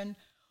this woman,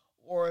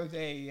 or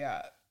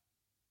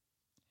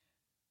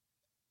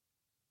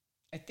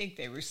I think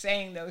they were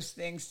saying those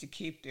things to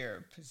keep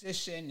their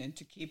position and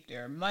to keep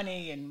their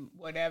money and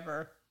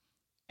whatever,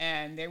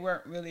 and they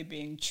weren't really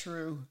being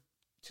true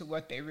to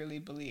what they really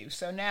believe.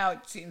 So now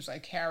it seems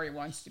like Harry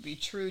wants to be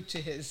true to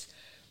his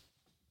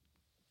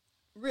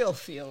real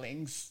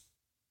feelings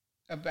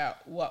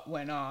about what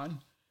went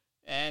on.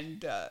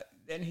 And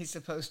then he's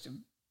supposed to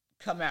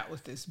come out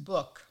with this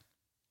book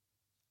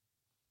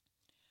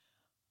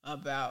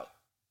about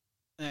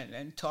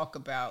and talk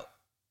about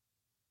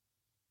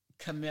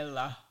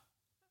Camilla.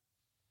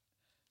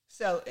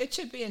 So it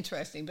should be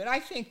interesting. But I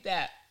think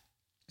that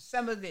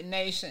some of the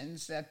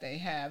nations that they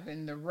have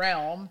in the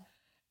realm,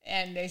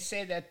 and they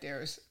say that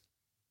there's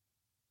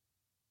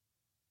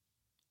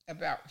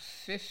about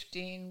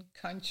 15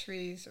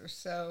 countries or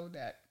so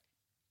that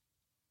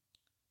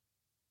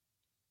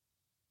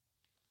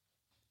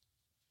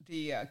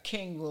the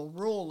king will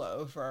rule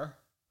over.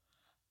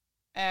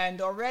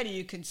 And already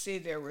you can see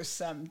there was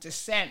some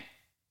dissent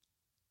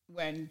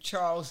when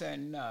Charles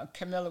and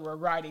Camilla were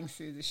riding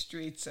through the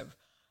streets of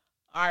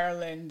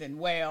Ireland and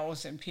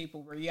Wales, and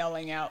people were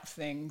yelling out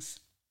things.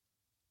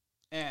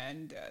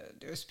 And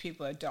there's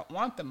people that don't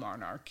want the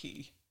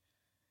monarchy.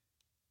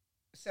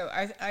 So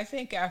I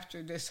think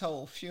after this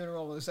whole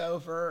funeral is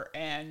over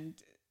and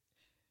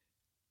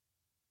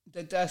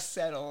the dust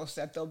settles,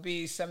 that there'll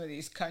be some of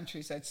these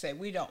countries that say,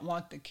 we don't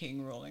want the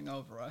king ruling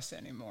over us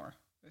anymore,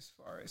 as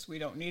far as we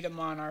don't need a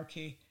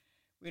monarchy.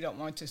 We don't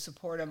want to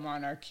support a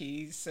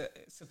monarchy. So,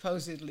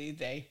 supposedly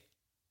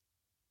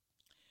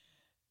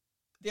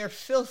they're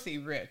filthy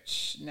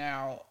rich.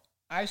 Now,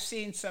 I've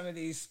seen some of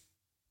these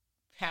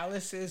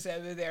palaces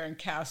over there and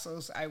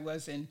castles. I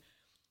was in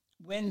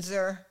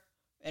Windsor,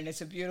 and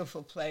it's a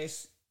beautiful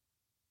place,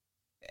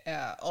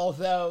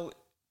 although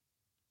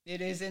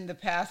it is in the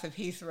path of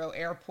Heathrow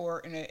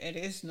Airport, and it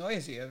is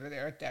noisy over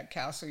there at that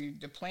castle.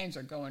 The planes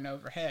are going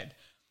overhead.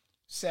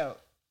 So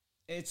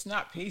it's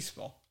not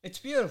peaceful. It's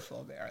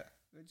beautiful there.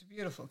 It's a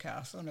beautiful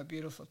castle and a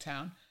beautiful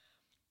town.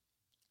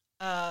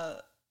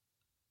 But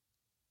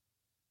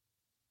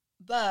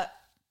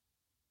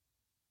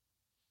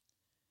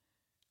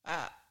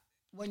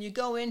when you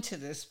go into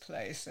this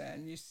place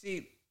and you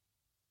see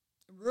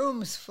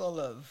rooms full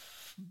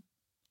of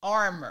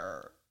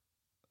armor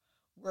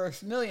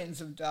worth millions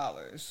of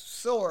dollars,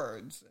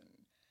 swords and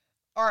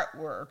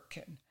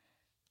artwork,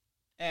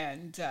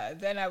 and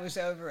then I was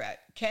over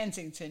at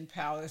Kensington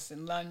Palace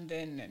in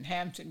London and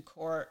Hampton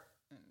Court.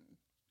 And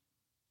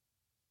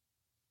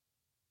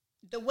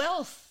the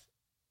wealth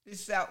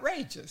is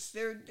outrageous.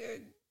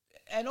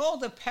 And all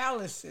the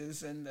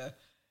palaces and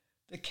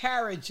the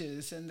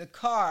carriages and the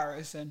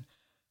cars, and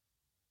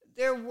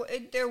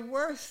they're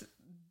worth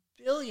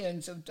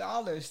billions of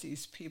dollars,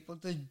 these people.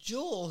 The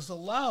jewels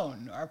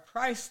alone are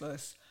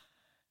priceless.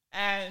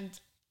 And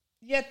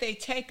yet they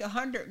take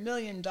 $100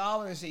 million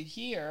a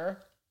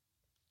year,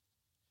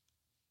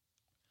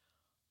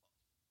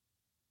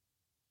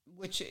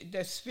 which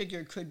this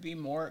figure could be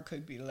more, it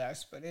could be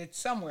less, but it's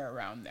somewhere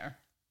around there,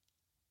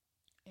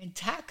 in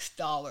tax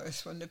dollars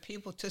from the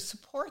people to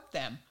support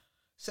them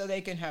so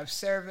they can have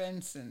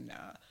servants and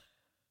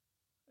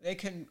they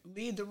can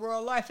lead the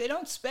royal life. They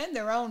don't spend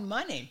their own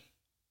money.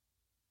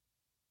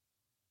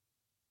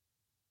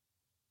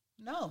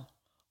 No.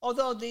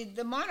 Although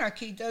the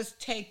monarchy does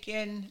take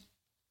in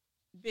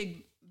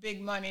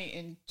big money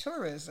in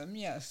tourism,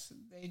 yes,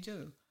 they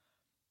do.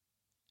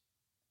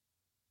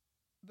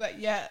 But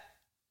yet,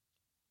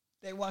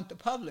 they want the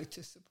public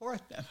to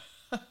support them.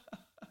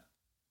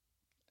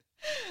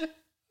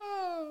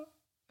 Oh.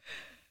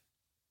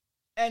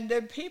 And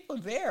the people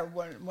there,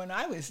 when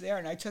I was there,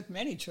 and I took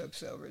many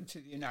trips over to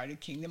the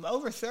United Kingdom,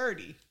 over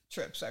 30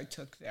 trips I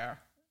took there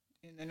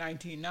in the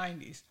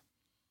 1990s.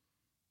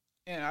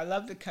 And I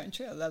love the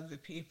country, I love the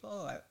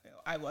people.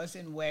 I was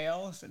in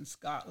Wales and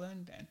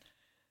Scotland and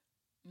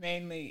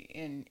mainly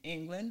in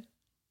England.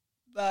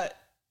 But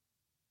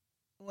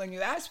when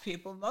you ask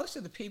people, most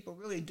of the people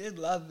really did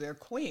love their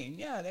queen.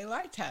 Yeah, they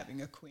liked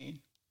having a queen.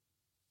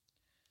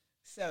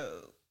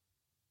 So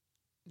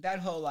that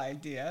whole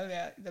idea,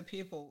 that the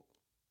people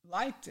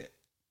liked it.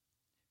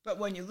 But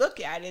when you look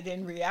at it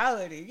in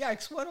reality,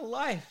 yikes, what a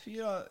life.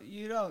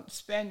 You don't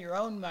spend your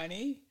own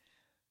money.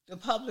 The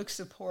public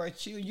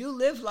supports you. You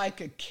live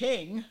like a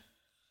king.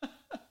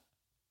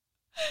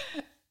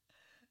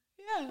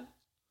 Yeah.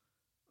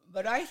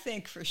 But I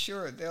think for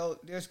sure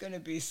there's going to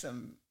be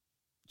some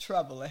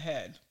trouble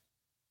ahead.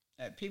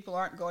 People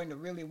aren't going to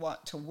really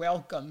want to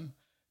welcome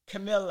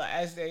Camilla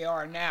as they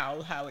are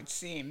now, how it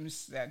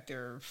seems that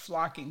they're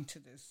flocking to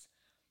this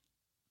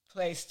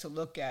place to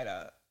look at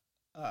a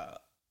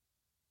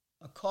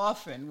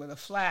coffin with a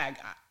flag.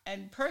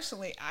 And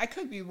personally, I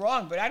could be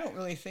wrong, but I don't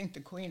really think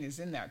the queen is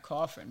in that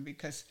coffin,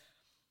 because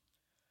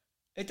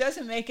it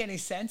doesn't make any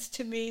sense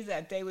to me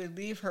that they would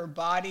leave her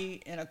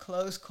body in a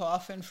closed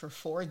coffin for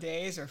 4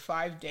 days or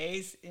 5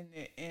 days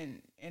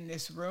in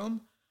this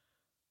room.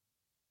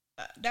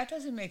 That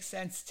doesn't make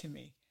sense to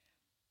me.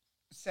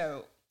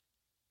 So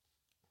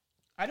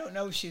I don't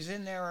know if she's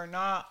in there or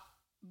not,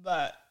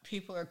 but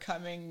people are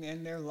coming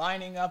and they're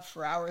lining up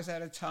for hours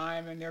at a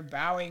time and they're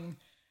bowing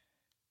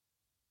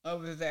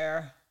over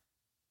there,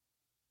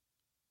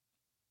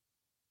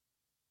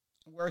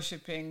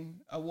 worshiping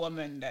a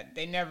woman that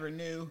they never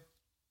knew.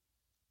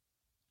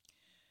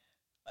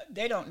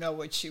 They don't know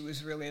what she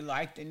was really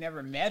like. They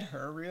never met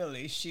her,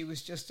 really. She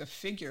was just a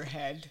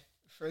figurehead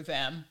for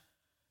them.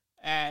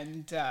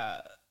 And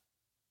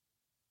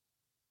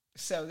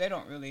so they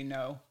don't really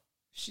know.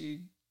 She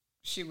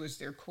was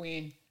their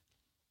queen.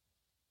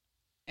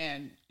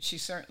 And she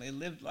certainly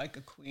lived like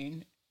a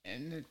queen.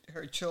 And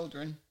her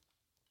children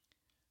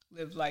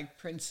lived like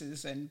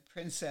princes and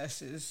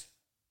princesses,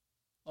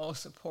 all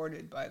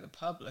supported by the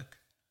public.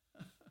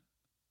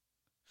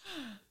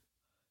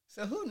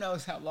 So who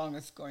knows how long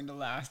it's going to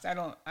last? I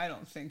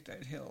don't think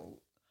that he'll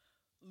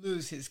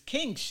lose his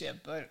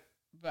kingship,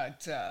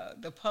 but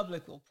the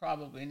public will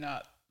probably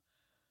not.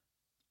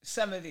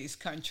 Some of these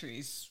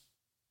countries,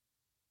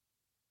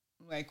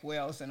 like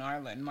Wales and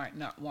Ireland, might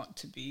not want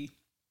to be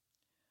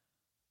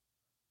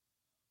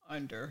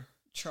under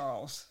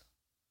Charles.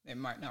 They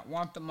might not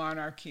want the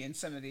monarchy, and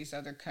some of these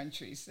other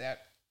countries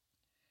that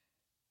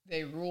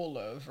they rule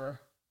over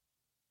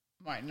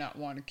might not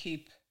want to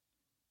keep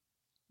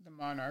the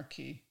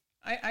monarchy.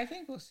 I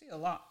think we'll see a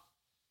lot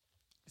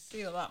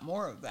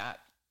more of that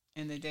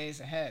in the days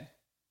ahead.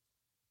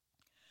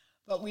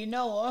 But we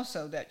know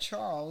also that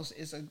Charles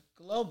is a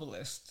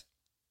globalist.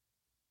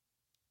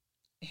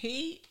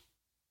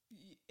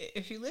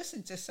 If you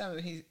listen to some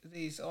of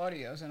these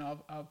audios, and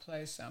I'll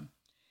play some,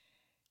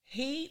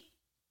 he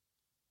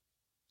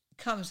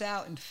comes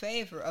out in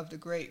favor of the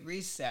Great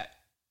Reset.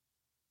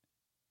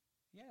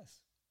 Yes.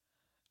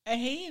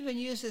 And he even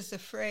uses the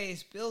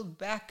phrase, build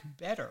back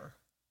better.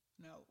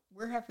 Now,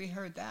 where have we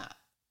heard that?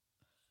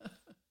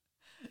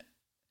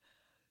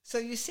 So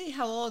you see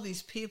how all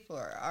these people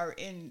are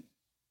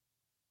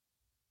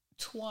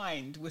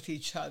entwined with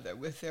each other,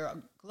 with their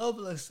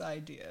globalist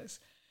ideas,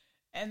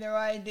 and their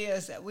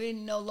ideas that we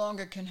no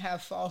longer can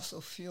have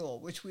fossil fuel,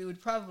 which we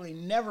would probably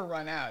never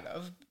run out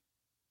of,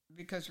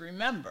 because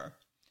remember,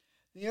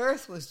 the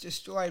earth was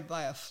destroyed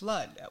by a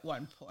flood at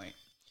one point.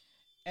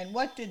 And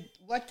what did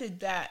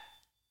that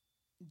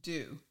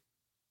do?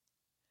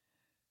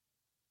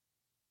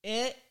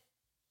 It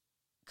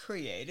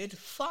created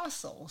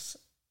fossils.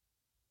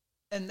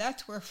 And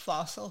that's where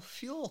fossil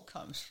fuel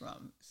comes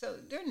from. So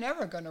they're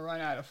never going to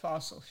run out of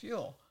fossil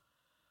fuel.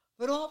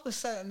 But all of a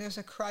sudden, there's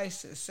a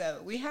crisis.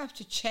 So we have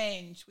to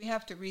change. We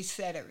have to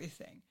reset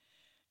everything.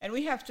 And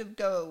we have to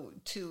go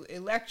to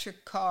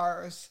electric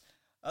cars,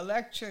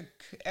 electric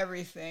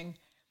everything.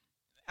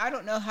 I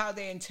don't know how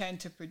they intend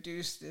to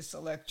produce this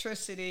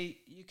electricity.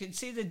 You can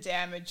see the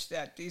damage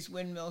that these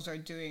windmills are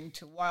doing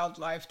to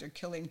wildlife. They're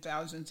killing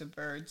thousands of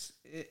birds.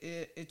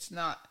 It's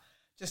not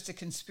just a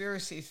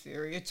conspiracy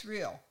theory. It's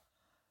real.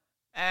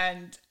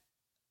 And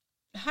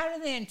how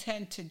do they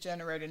intend to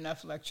generate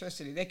enough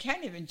electricity? They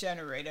can't even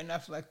generate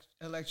enough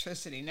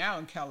electricity now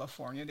in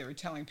California. They were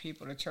telling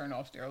people to turn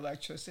off their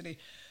electricity.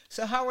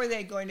 So how are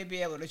they going to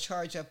be able to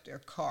charge up their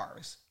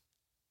cars?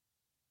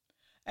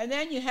 And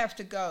then you have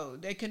to go.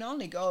 They can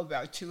only go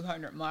about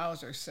 200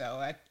 miles or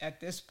so at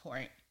this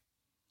point.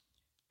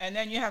 And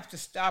then you have to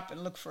stop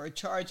and look for a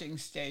charging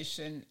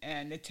station,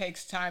 and it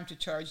takes time to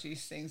charge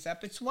these things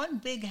up. It's one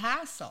big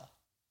hassle.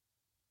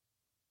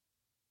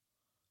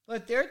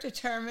 But they're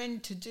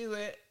determined to do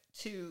it,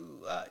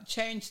 to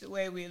change the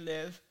way we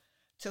live,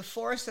 to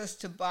force us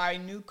to buy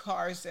new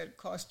cars that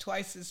cost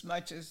twice as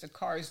much as the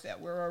cars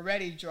that we're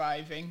already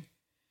driving.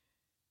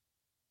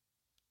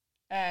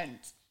 And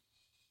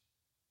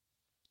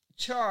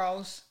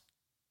Charles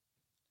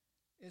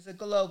is a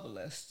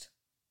globalist.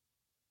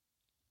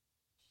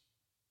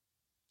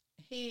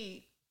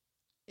 He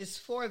is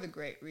for the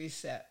Great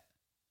Reset.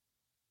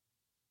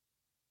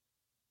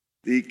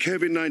 The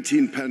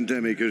COVID-19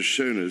 pandemic has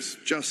shown us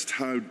just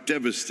how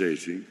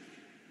devastating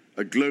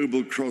a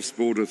global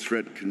cross-border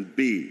threat can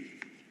be.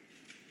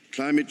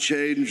 Climate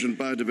change and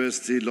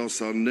biodiversity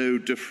loss are no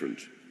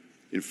different.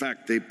 In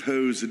fact, they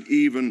pose an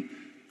even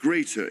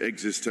greater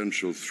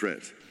existential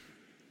threat,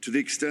 to the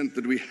extent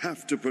that we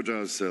have to put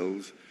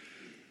ourselves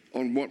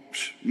on what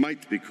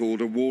might be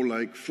called a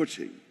warlike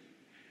footing.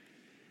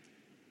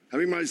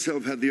 Having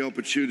myself had the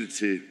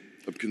opportunity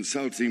of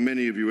consulting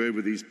many of you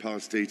over these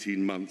past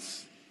 18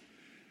 months,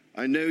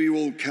 I know you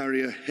all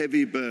carry a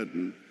heavy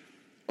burden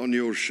on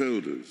your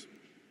shoulders,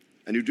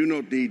 and you do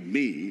not need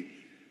me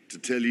to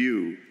tell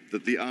you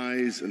that the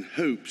eyes and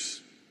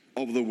hopes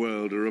of the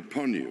world are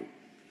upon you,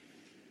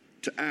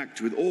 to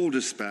act with all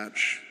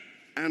dispatch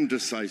and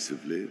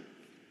decisively,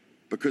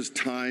 because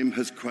time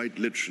has quite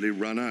literally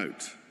run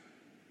out.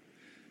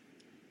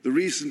 The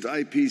recent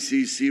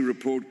IPCC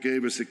report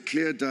gave us a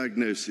clear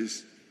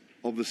diagnosis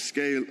of the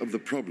scale of the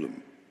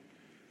problem.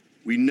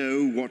 We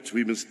know what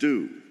we must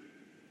do.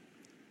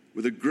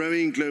 With a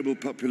growing global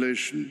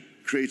population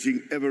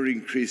creating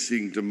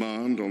ever-increasing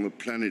demand on the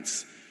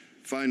planet's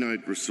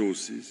finite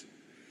resources,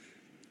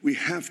 we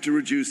have to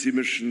reduce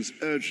emissions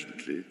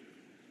urgently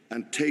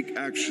and take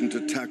action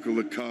to tackle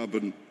the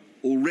carbon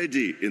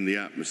already in the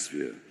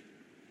atmosphere,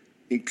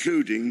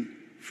 including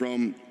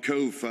from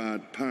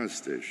coal-fired power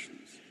stations.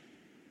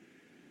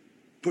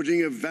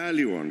 Putting a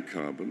value on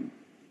carbon,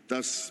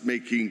 thus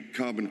making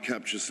carbon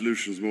capture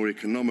solutions more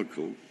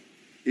economical,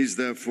 is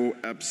therefore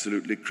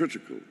absolutely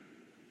critical.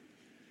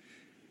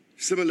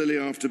 Similarly,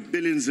 after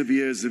billions of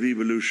years of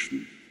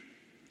evolution,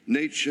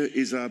 nature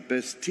is our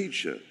best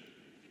teacher.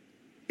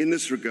 In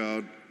this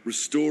regard,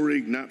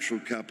 restoring natural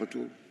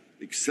capital,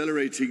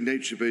 accelerating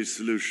nature-based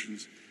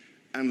solutions,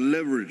 and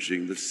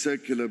leveraging the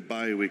circular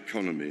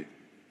bioeconomy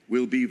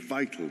will be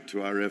vital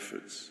to our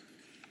efforts.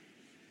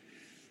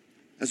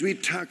 As we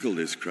tackle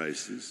this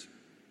crisis,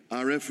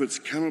 our efforts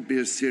cannot be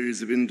a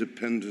series of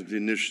independent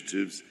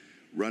initiatives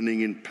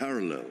running in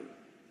parallel.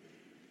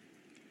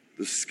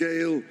 The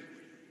scale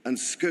and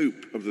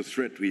scope of the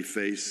threat we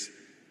face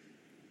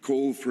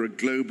call for a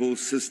global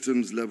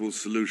systems-level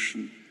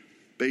solution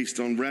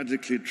based on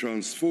radically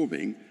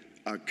transforming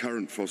our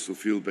current fossil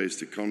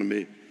fuel-based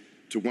economy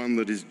to one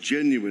that is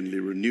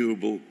genuinely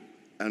renewable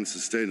and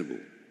sustainable.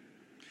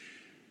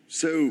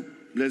 So,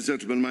 ladies and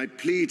gentlemen, my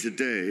plea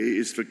today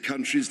is for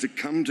countries to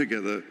come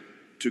together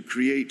to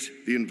create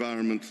the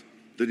environment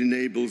that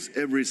enables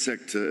every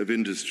sector of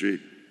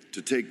industry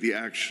to take the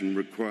action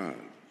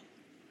required.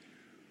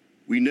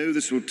 We know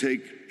this will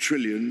take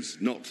trillions,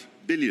 not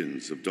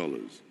billions of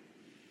dollars.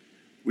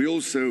 We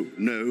also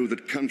know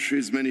that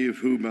countries, many of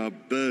whom are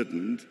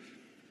burdened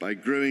by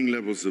growing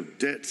levels of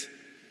debt,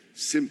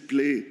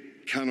 simply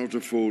cannot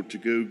afford to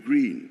go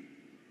green.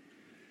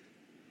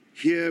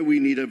 Here we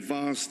need a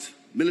vast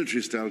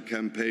military-style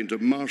campaign to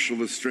marshal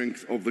the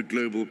strength of the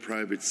global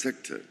private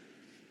sector.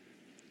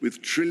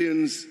 With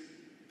trillions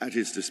at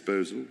its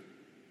disposal,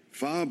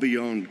 far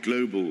beyond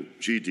global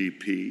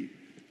GDP,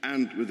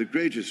 and with the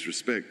greatest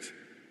respect,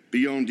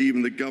 beyond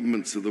even the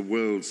governments of the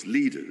world's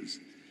leaders,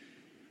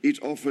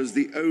 it offers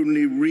the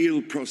only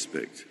real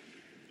prospect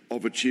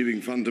of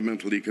achieving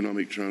fundamental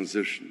economic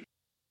transition.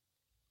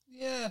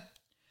 Yeah.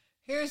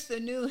 Here's the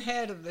new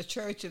head of the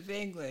Church of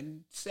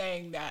England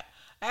saying that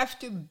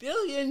after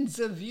billions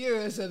of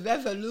years of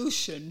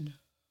evolution,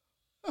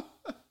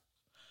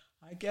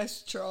 I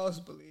guess Charles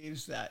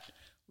believes that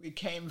we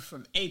came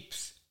from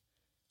apes.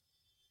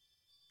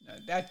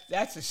 Now,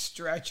 that's a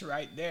stretch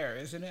right there,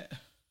 isn't it?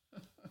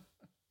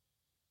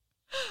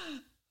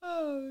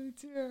 Oh,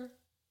 dear.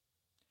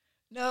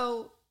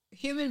 No,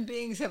 human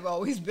beings have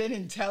always been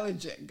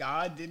intelligent.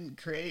 God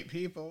didn't create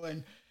people,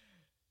 and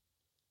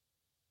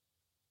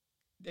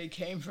they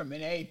came from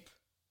an ape.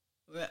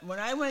 When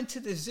I went to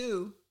the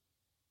zoo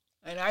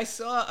and I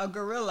saw a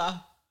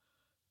gorilla,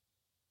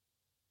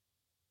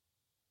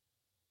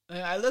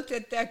 and I looked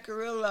at that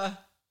gorilla,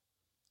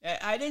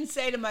 I didn't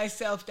say to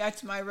myself,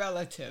 that's my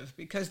relative,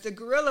 because the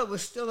gorilla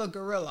was still a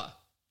gorilla.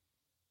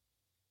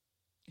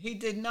 He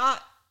did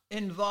not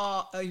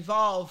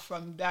evolve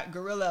from that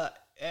gorilla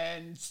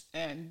and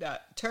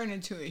turn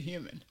into a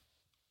human.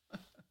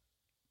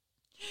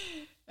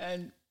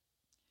 And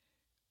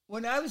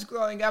when I was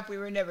growing up, we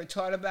were never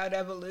taught about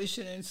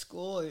evolution in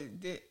school.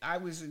 I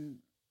was in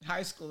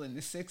high school in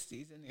the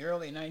 60s, in the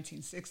early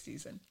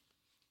 1960s. And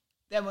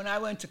then when I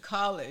went to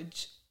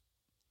college,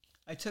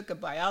 I took a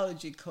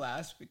biology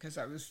class because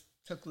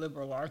took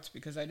liberal arts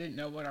because I didn't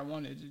know what I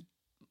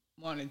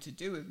wanted to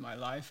do with my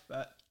life.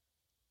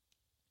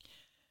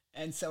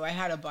 And so I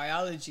had a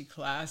biology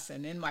class,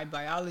 and in my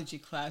biology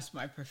class,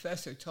 my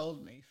professor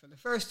told me, for the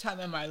first time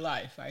in my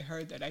life, I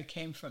heard that I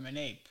came from an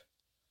ape.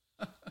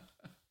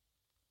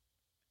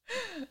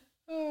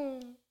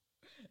 Oh.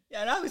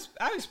 Yeah, and I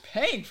was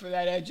paying for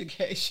that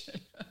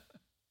education.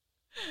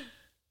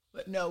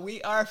 But no,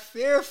 we are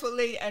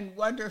fearfully and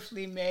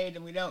wonderfully made,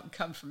 and we don't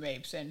come from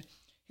apes. And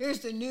here's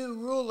the new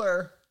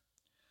ruler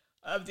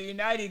of the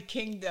United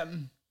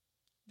Kingdom,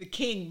 the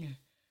king,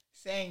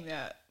 saying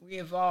that we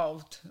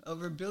evolved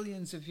over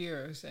billions of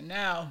years, and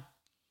now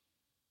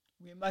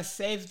we must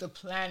save the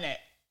planet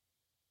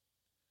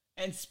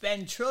and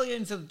spend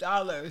trillions of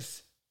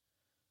dollars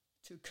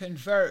to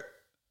convert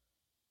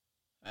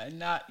and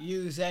not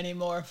use any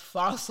more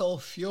fossil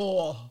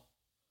fuel.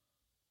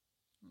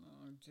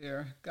 Oh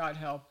dear, God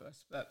help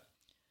us. But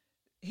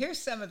here's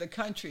some of the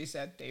countries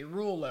that they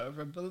rule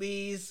over: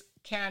 Belize,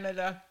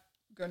 Canada,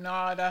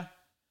 Grenada,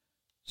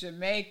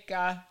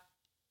 Jamaica.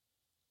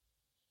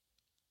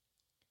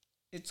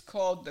 It's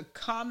called the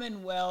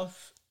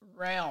Commonwealth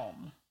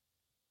Realm.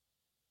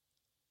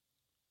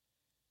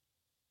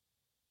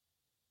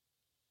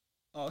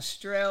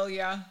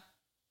 Australia,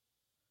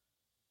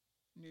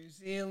 New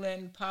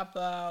Zealand,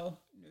 Papua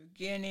New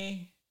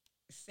Guinea,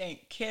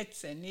 St.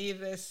 Kitts and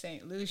Nevis,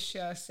 St.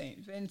 Lucia, St.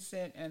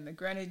 Vincent and the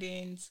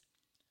Grenadines,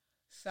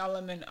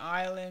 Solomon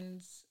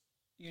Islands,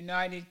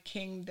 United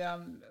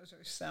Kingdom. Those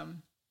are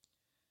some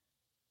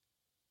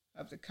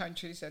of the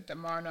countries that the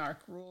monarch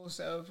rules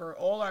over.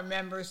 All are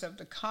members of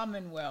the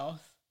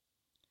Commonwealth,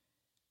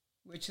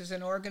 which is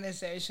an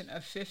organization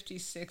of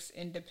 56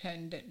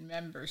 independent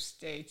member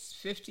states,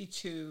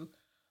 52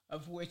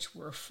 of which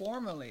were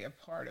formerly a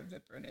part of the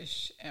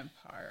British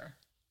Empire.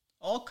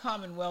 All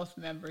Commonwealth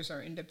members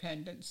are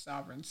independent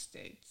sovereign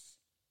states.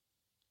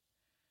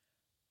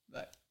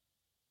 But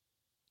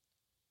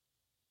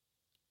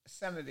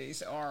some of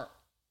these are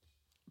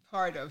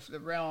part of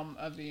the realm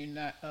of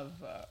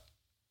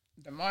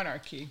the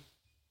monarchy,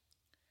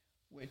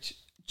 which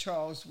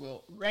Charles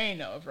will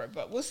reign over.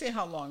 But we'll see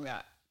how long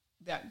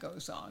that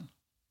goes on.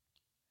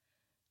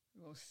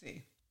 we'll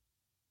see.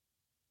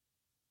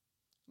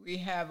 We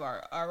have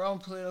our own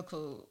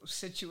political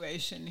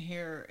situation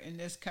here in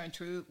this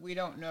country. We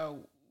don't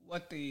know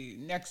what the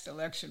next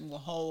election will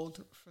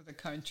hold for the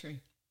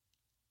country.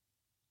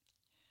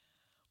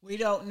 We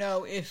don't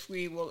know if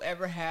we will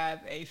ever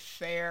have a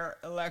fair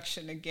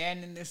election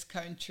again in this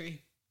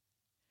country.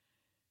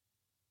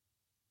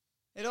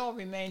 It all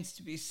remains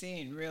to be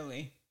seen,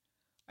 really.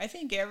 I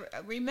think,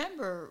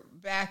 remember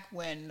back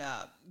when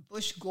the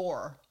Bush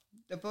Gore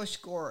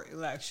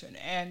election,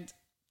 and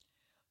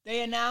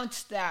they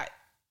announced that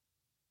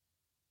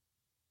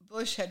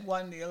Bush had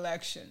won the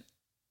election.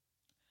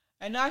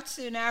 And not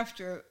soon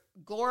after,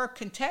 Gore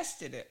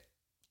contested it.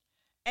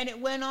 And it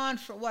went on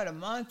for, a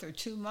month or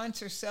 2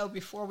 months or so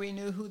before we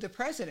knew who the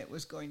president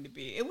was going to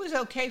be. It was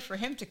okay for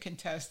him to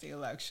contest the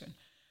election.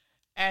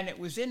 And it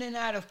was in and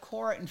out of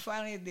court, and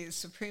finally the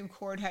Supreme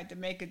Court had to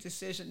make a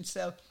decision.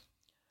 So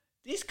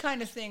these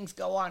kind of things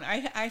go on.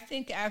 I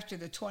think after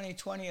the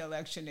 2020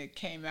 election, it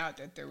came out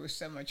that there was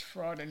so much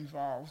fraud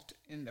involved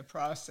in the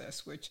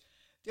process, which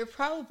there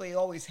probably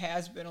always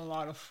has been a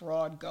lot of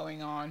fraud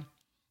going on.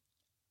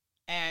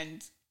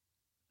 And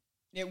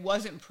it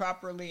wasn't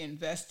properly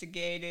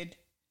investigated.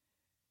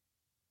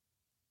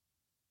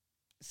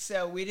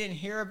 So we didn't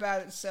hear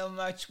about it so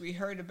much. We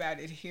heard about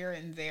it here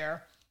and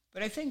there.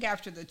 But I think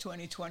after the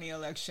 2020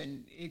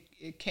 election,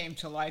 it came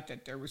to light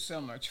that there was so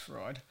much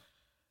fraud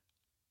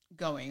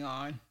going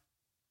on.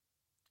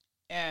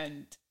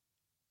 And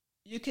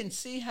you can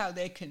see how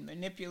they can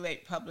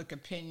manipulate public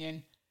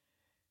opinion,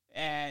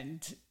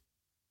 and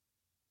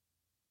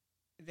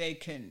they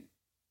can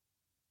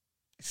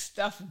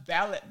stuff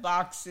ballot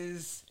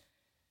boxes.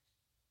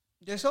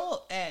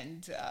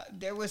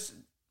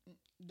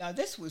 Now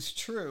this was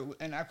true,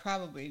 and I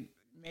probably,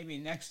 maybe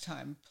next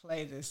time,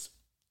 play this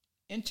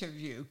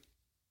interview.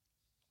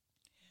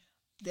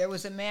 There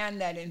was a man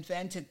that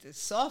invented this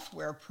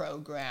software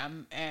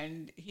program,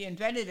 and he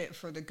invented it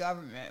for the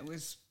government.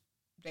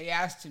 They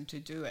asked him to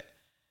do it.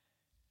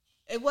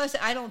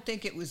 I don't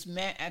think it was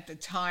meant at the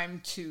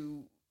time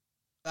to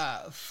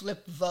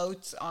flip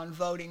votes on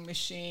voting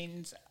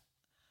machines.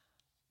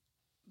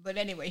 But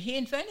anyway, he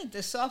invented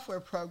this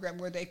software program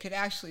where they could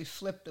actually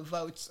flip the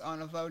votes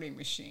on a voting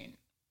machine.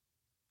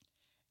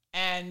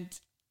 And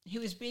he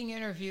was being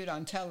interviewed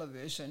on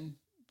television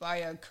by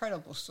a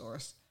credible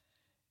source.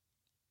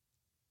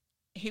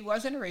 He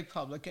wasn't a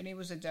Republican, he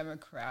was a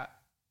Democrat.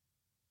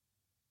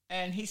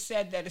 And he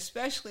said that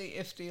especially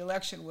if the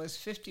election was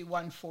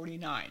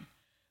 51-49,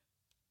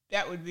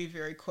 that would be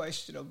very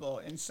questionable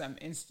in some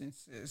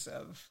instances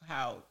of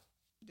how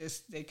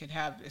they could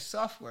have this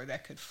software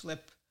that could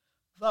flip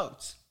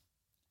votes.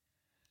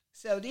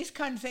 So these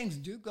kind of things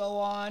do go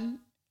on,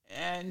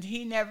 and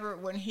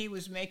when he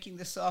was making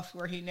the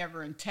software, he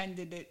never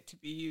intended it to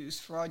be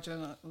used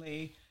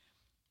fraudulently.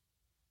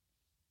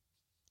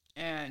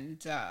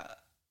 And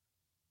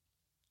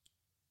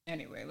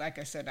anyway, like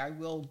I said, I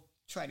will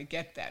try to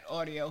get that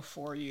audio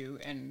for you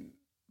and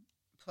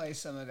play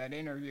some of that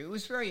interview. It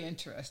was very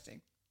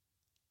interesting.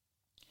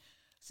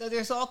 So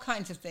there's all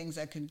kinds of things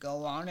that can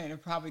go on, and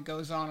it probably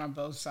goes on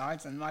both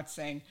sides. I'm not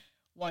saying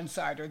one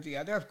side or the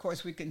other. Of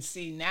course, we can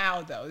see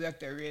now, though, that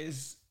there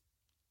is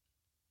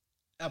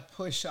a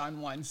push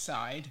on one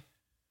side,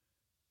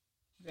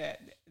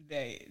 that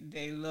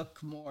they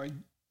look more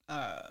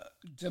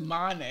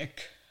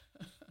demonic.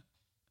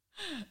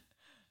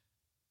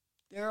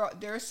 There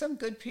are some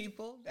good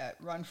people that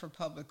run for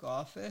public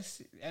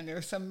office, and there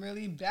are some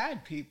really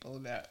bad people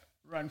that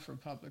run for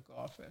public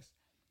office.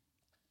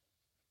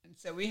 And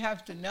so we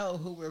have to know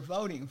who we're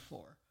voting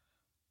for.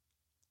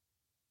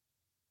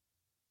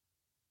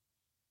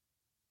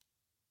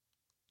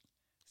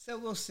 So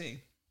we'll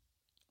see.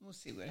 We'll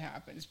see what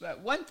happens.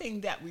 But one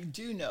thing that we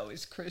do know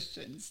as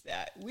Christians,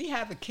 that we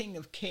have a King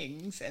of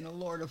Kings and a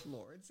Lord of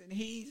Lords, and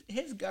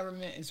his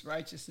government is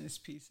righteousness,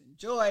 peace, and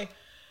joy.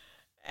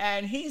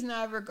 And he's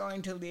never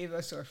going to leave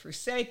us or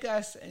forsake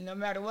us. And no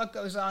matter what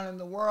goes on in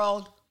the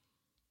world,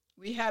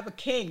 we have a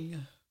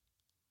king,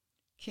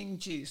 King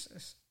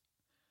Jesus.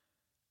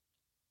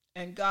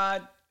 And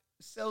God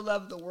so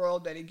loved the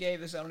world that he gave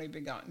his only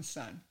begotten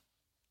Son.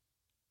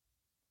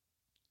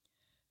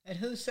 And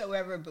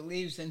whosoever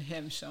believes in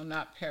him shall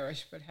not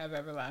perish but have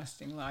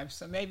everlasting life.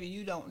 So maybe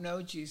you don't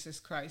know Jesus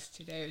Christ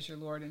today as your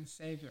Lord and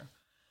Savior.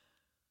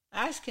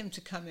 Ask him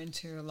to come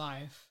into your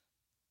life.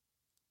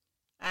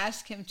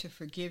 Ask him to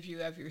forgive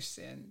you of your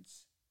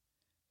sins.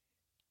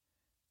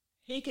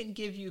 He can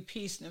give you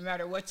peace no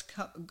matter what's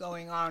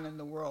going on in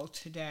the world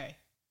today.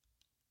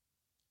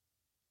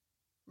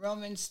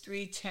 Romans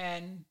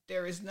 3:10,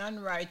 there is none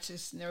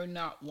righteous, no,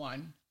 not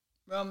one.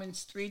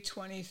 Romans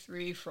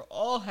 3:23, for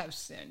all have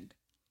sinned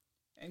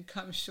and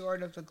come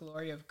short of the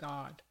glory of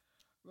God.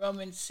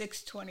 Romans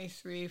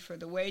 6:23, for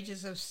the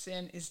wages of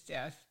sin is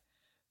death,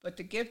 but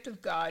the gift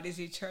of God is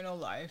eternal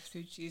life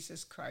through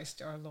Jesus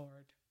Christ our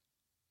Lord.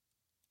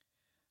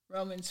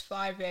 Romans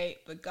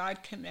 5:8, but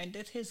God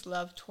commendeth his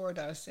love toward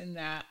us in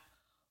that,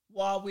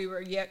 while we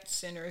were yet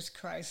sinners,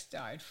 Christ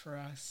died for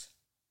us.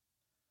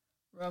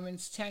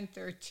 Romans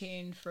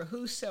 10:13, for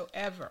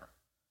whosoever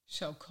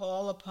shall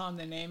call upon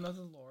the name of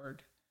the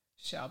Lord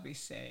shall be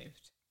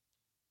saved.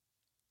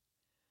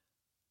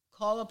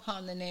 Call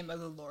upon the name of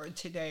the Lord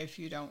today if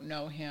you don't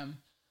know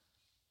him.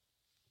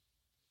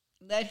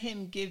 Let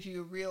him give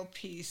you real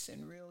peace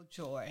and real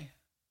joy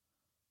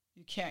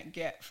you can't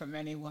get from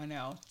anyone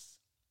else.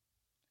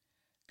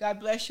 God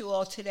bless you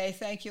all today.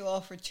 Thank you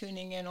all for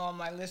tuning in, all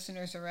my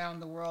listeners around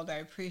the world. I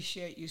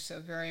appreciate you so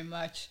very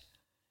much.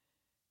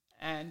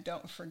 And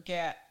don't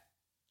forget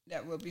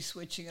that we'll be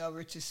switching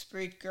over to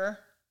Spreaker.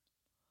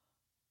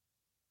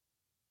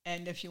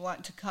 And if you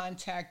want to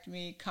contact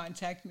me,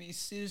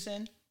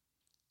 Susan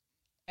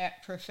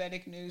at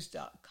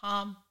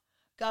propheticnews.com.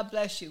 God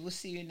bless you. We'll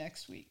see you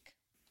next week.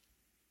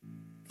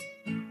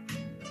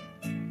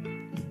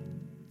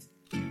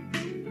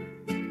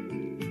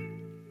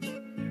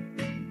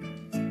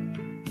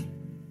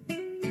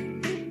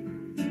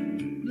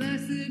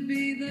 Blessed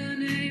be the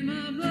name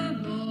of the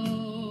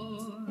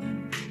Lord.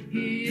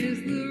 He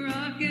is the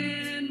rock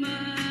and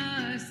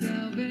my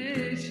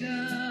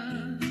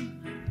salvation.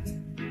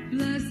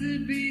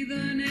 Blessed be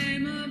the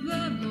name of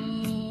the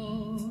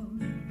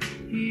Lord.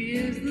 He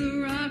is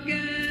the rock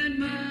and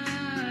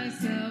my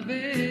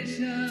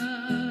salvation.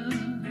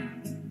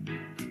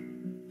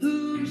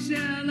 Whom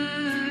shall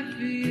I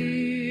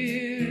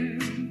fear?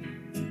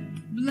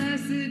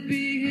 Blessed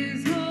be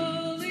his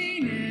holy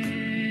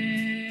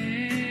name.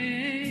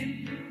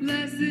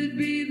 Blessed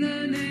be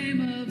the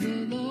name of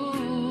the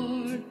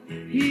Lord.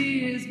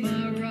 He is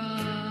my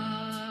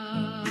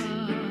rock.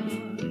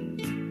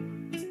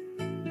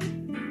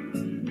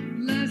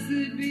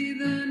 Blessed be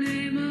the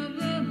name of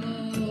the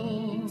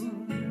Lord.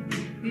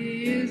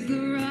 He is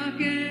the rock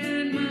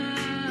and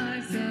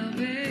my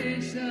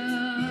salvation.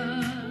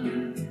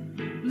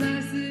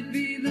 Blessed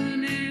be the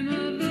name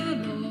of the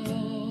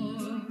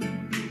Lord.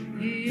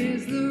 He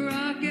is the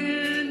rock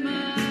and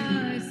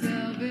my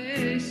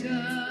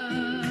salvation.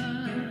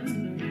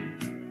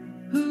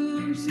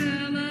 Whom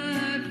shall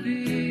I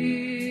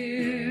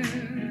fear?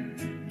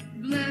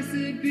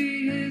 Blessed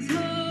be his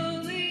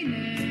holy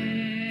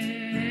name.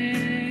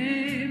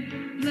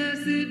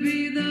 Blessed be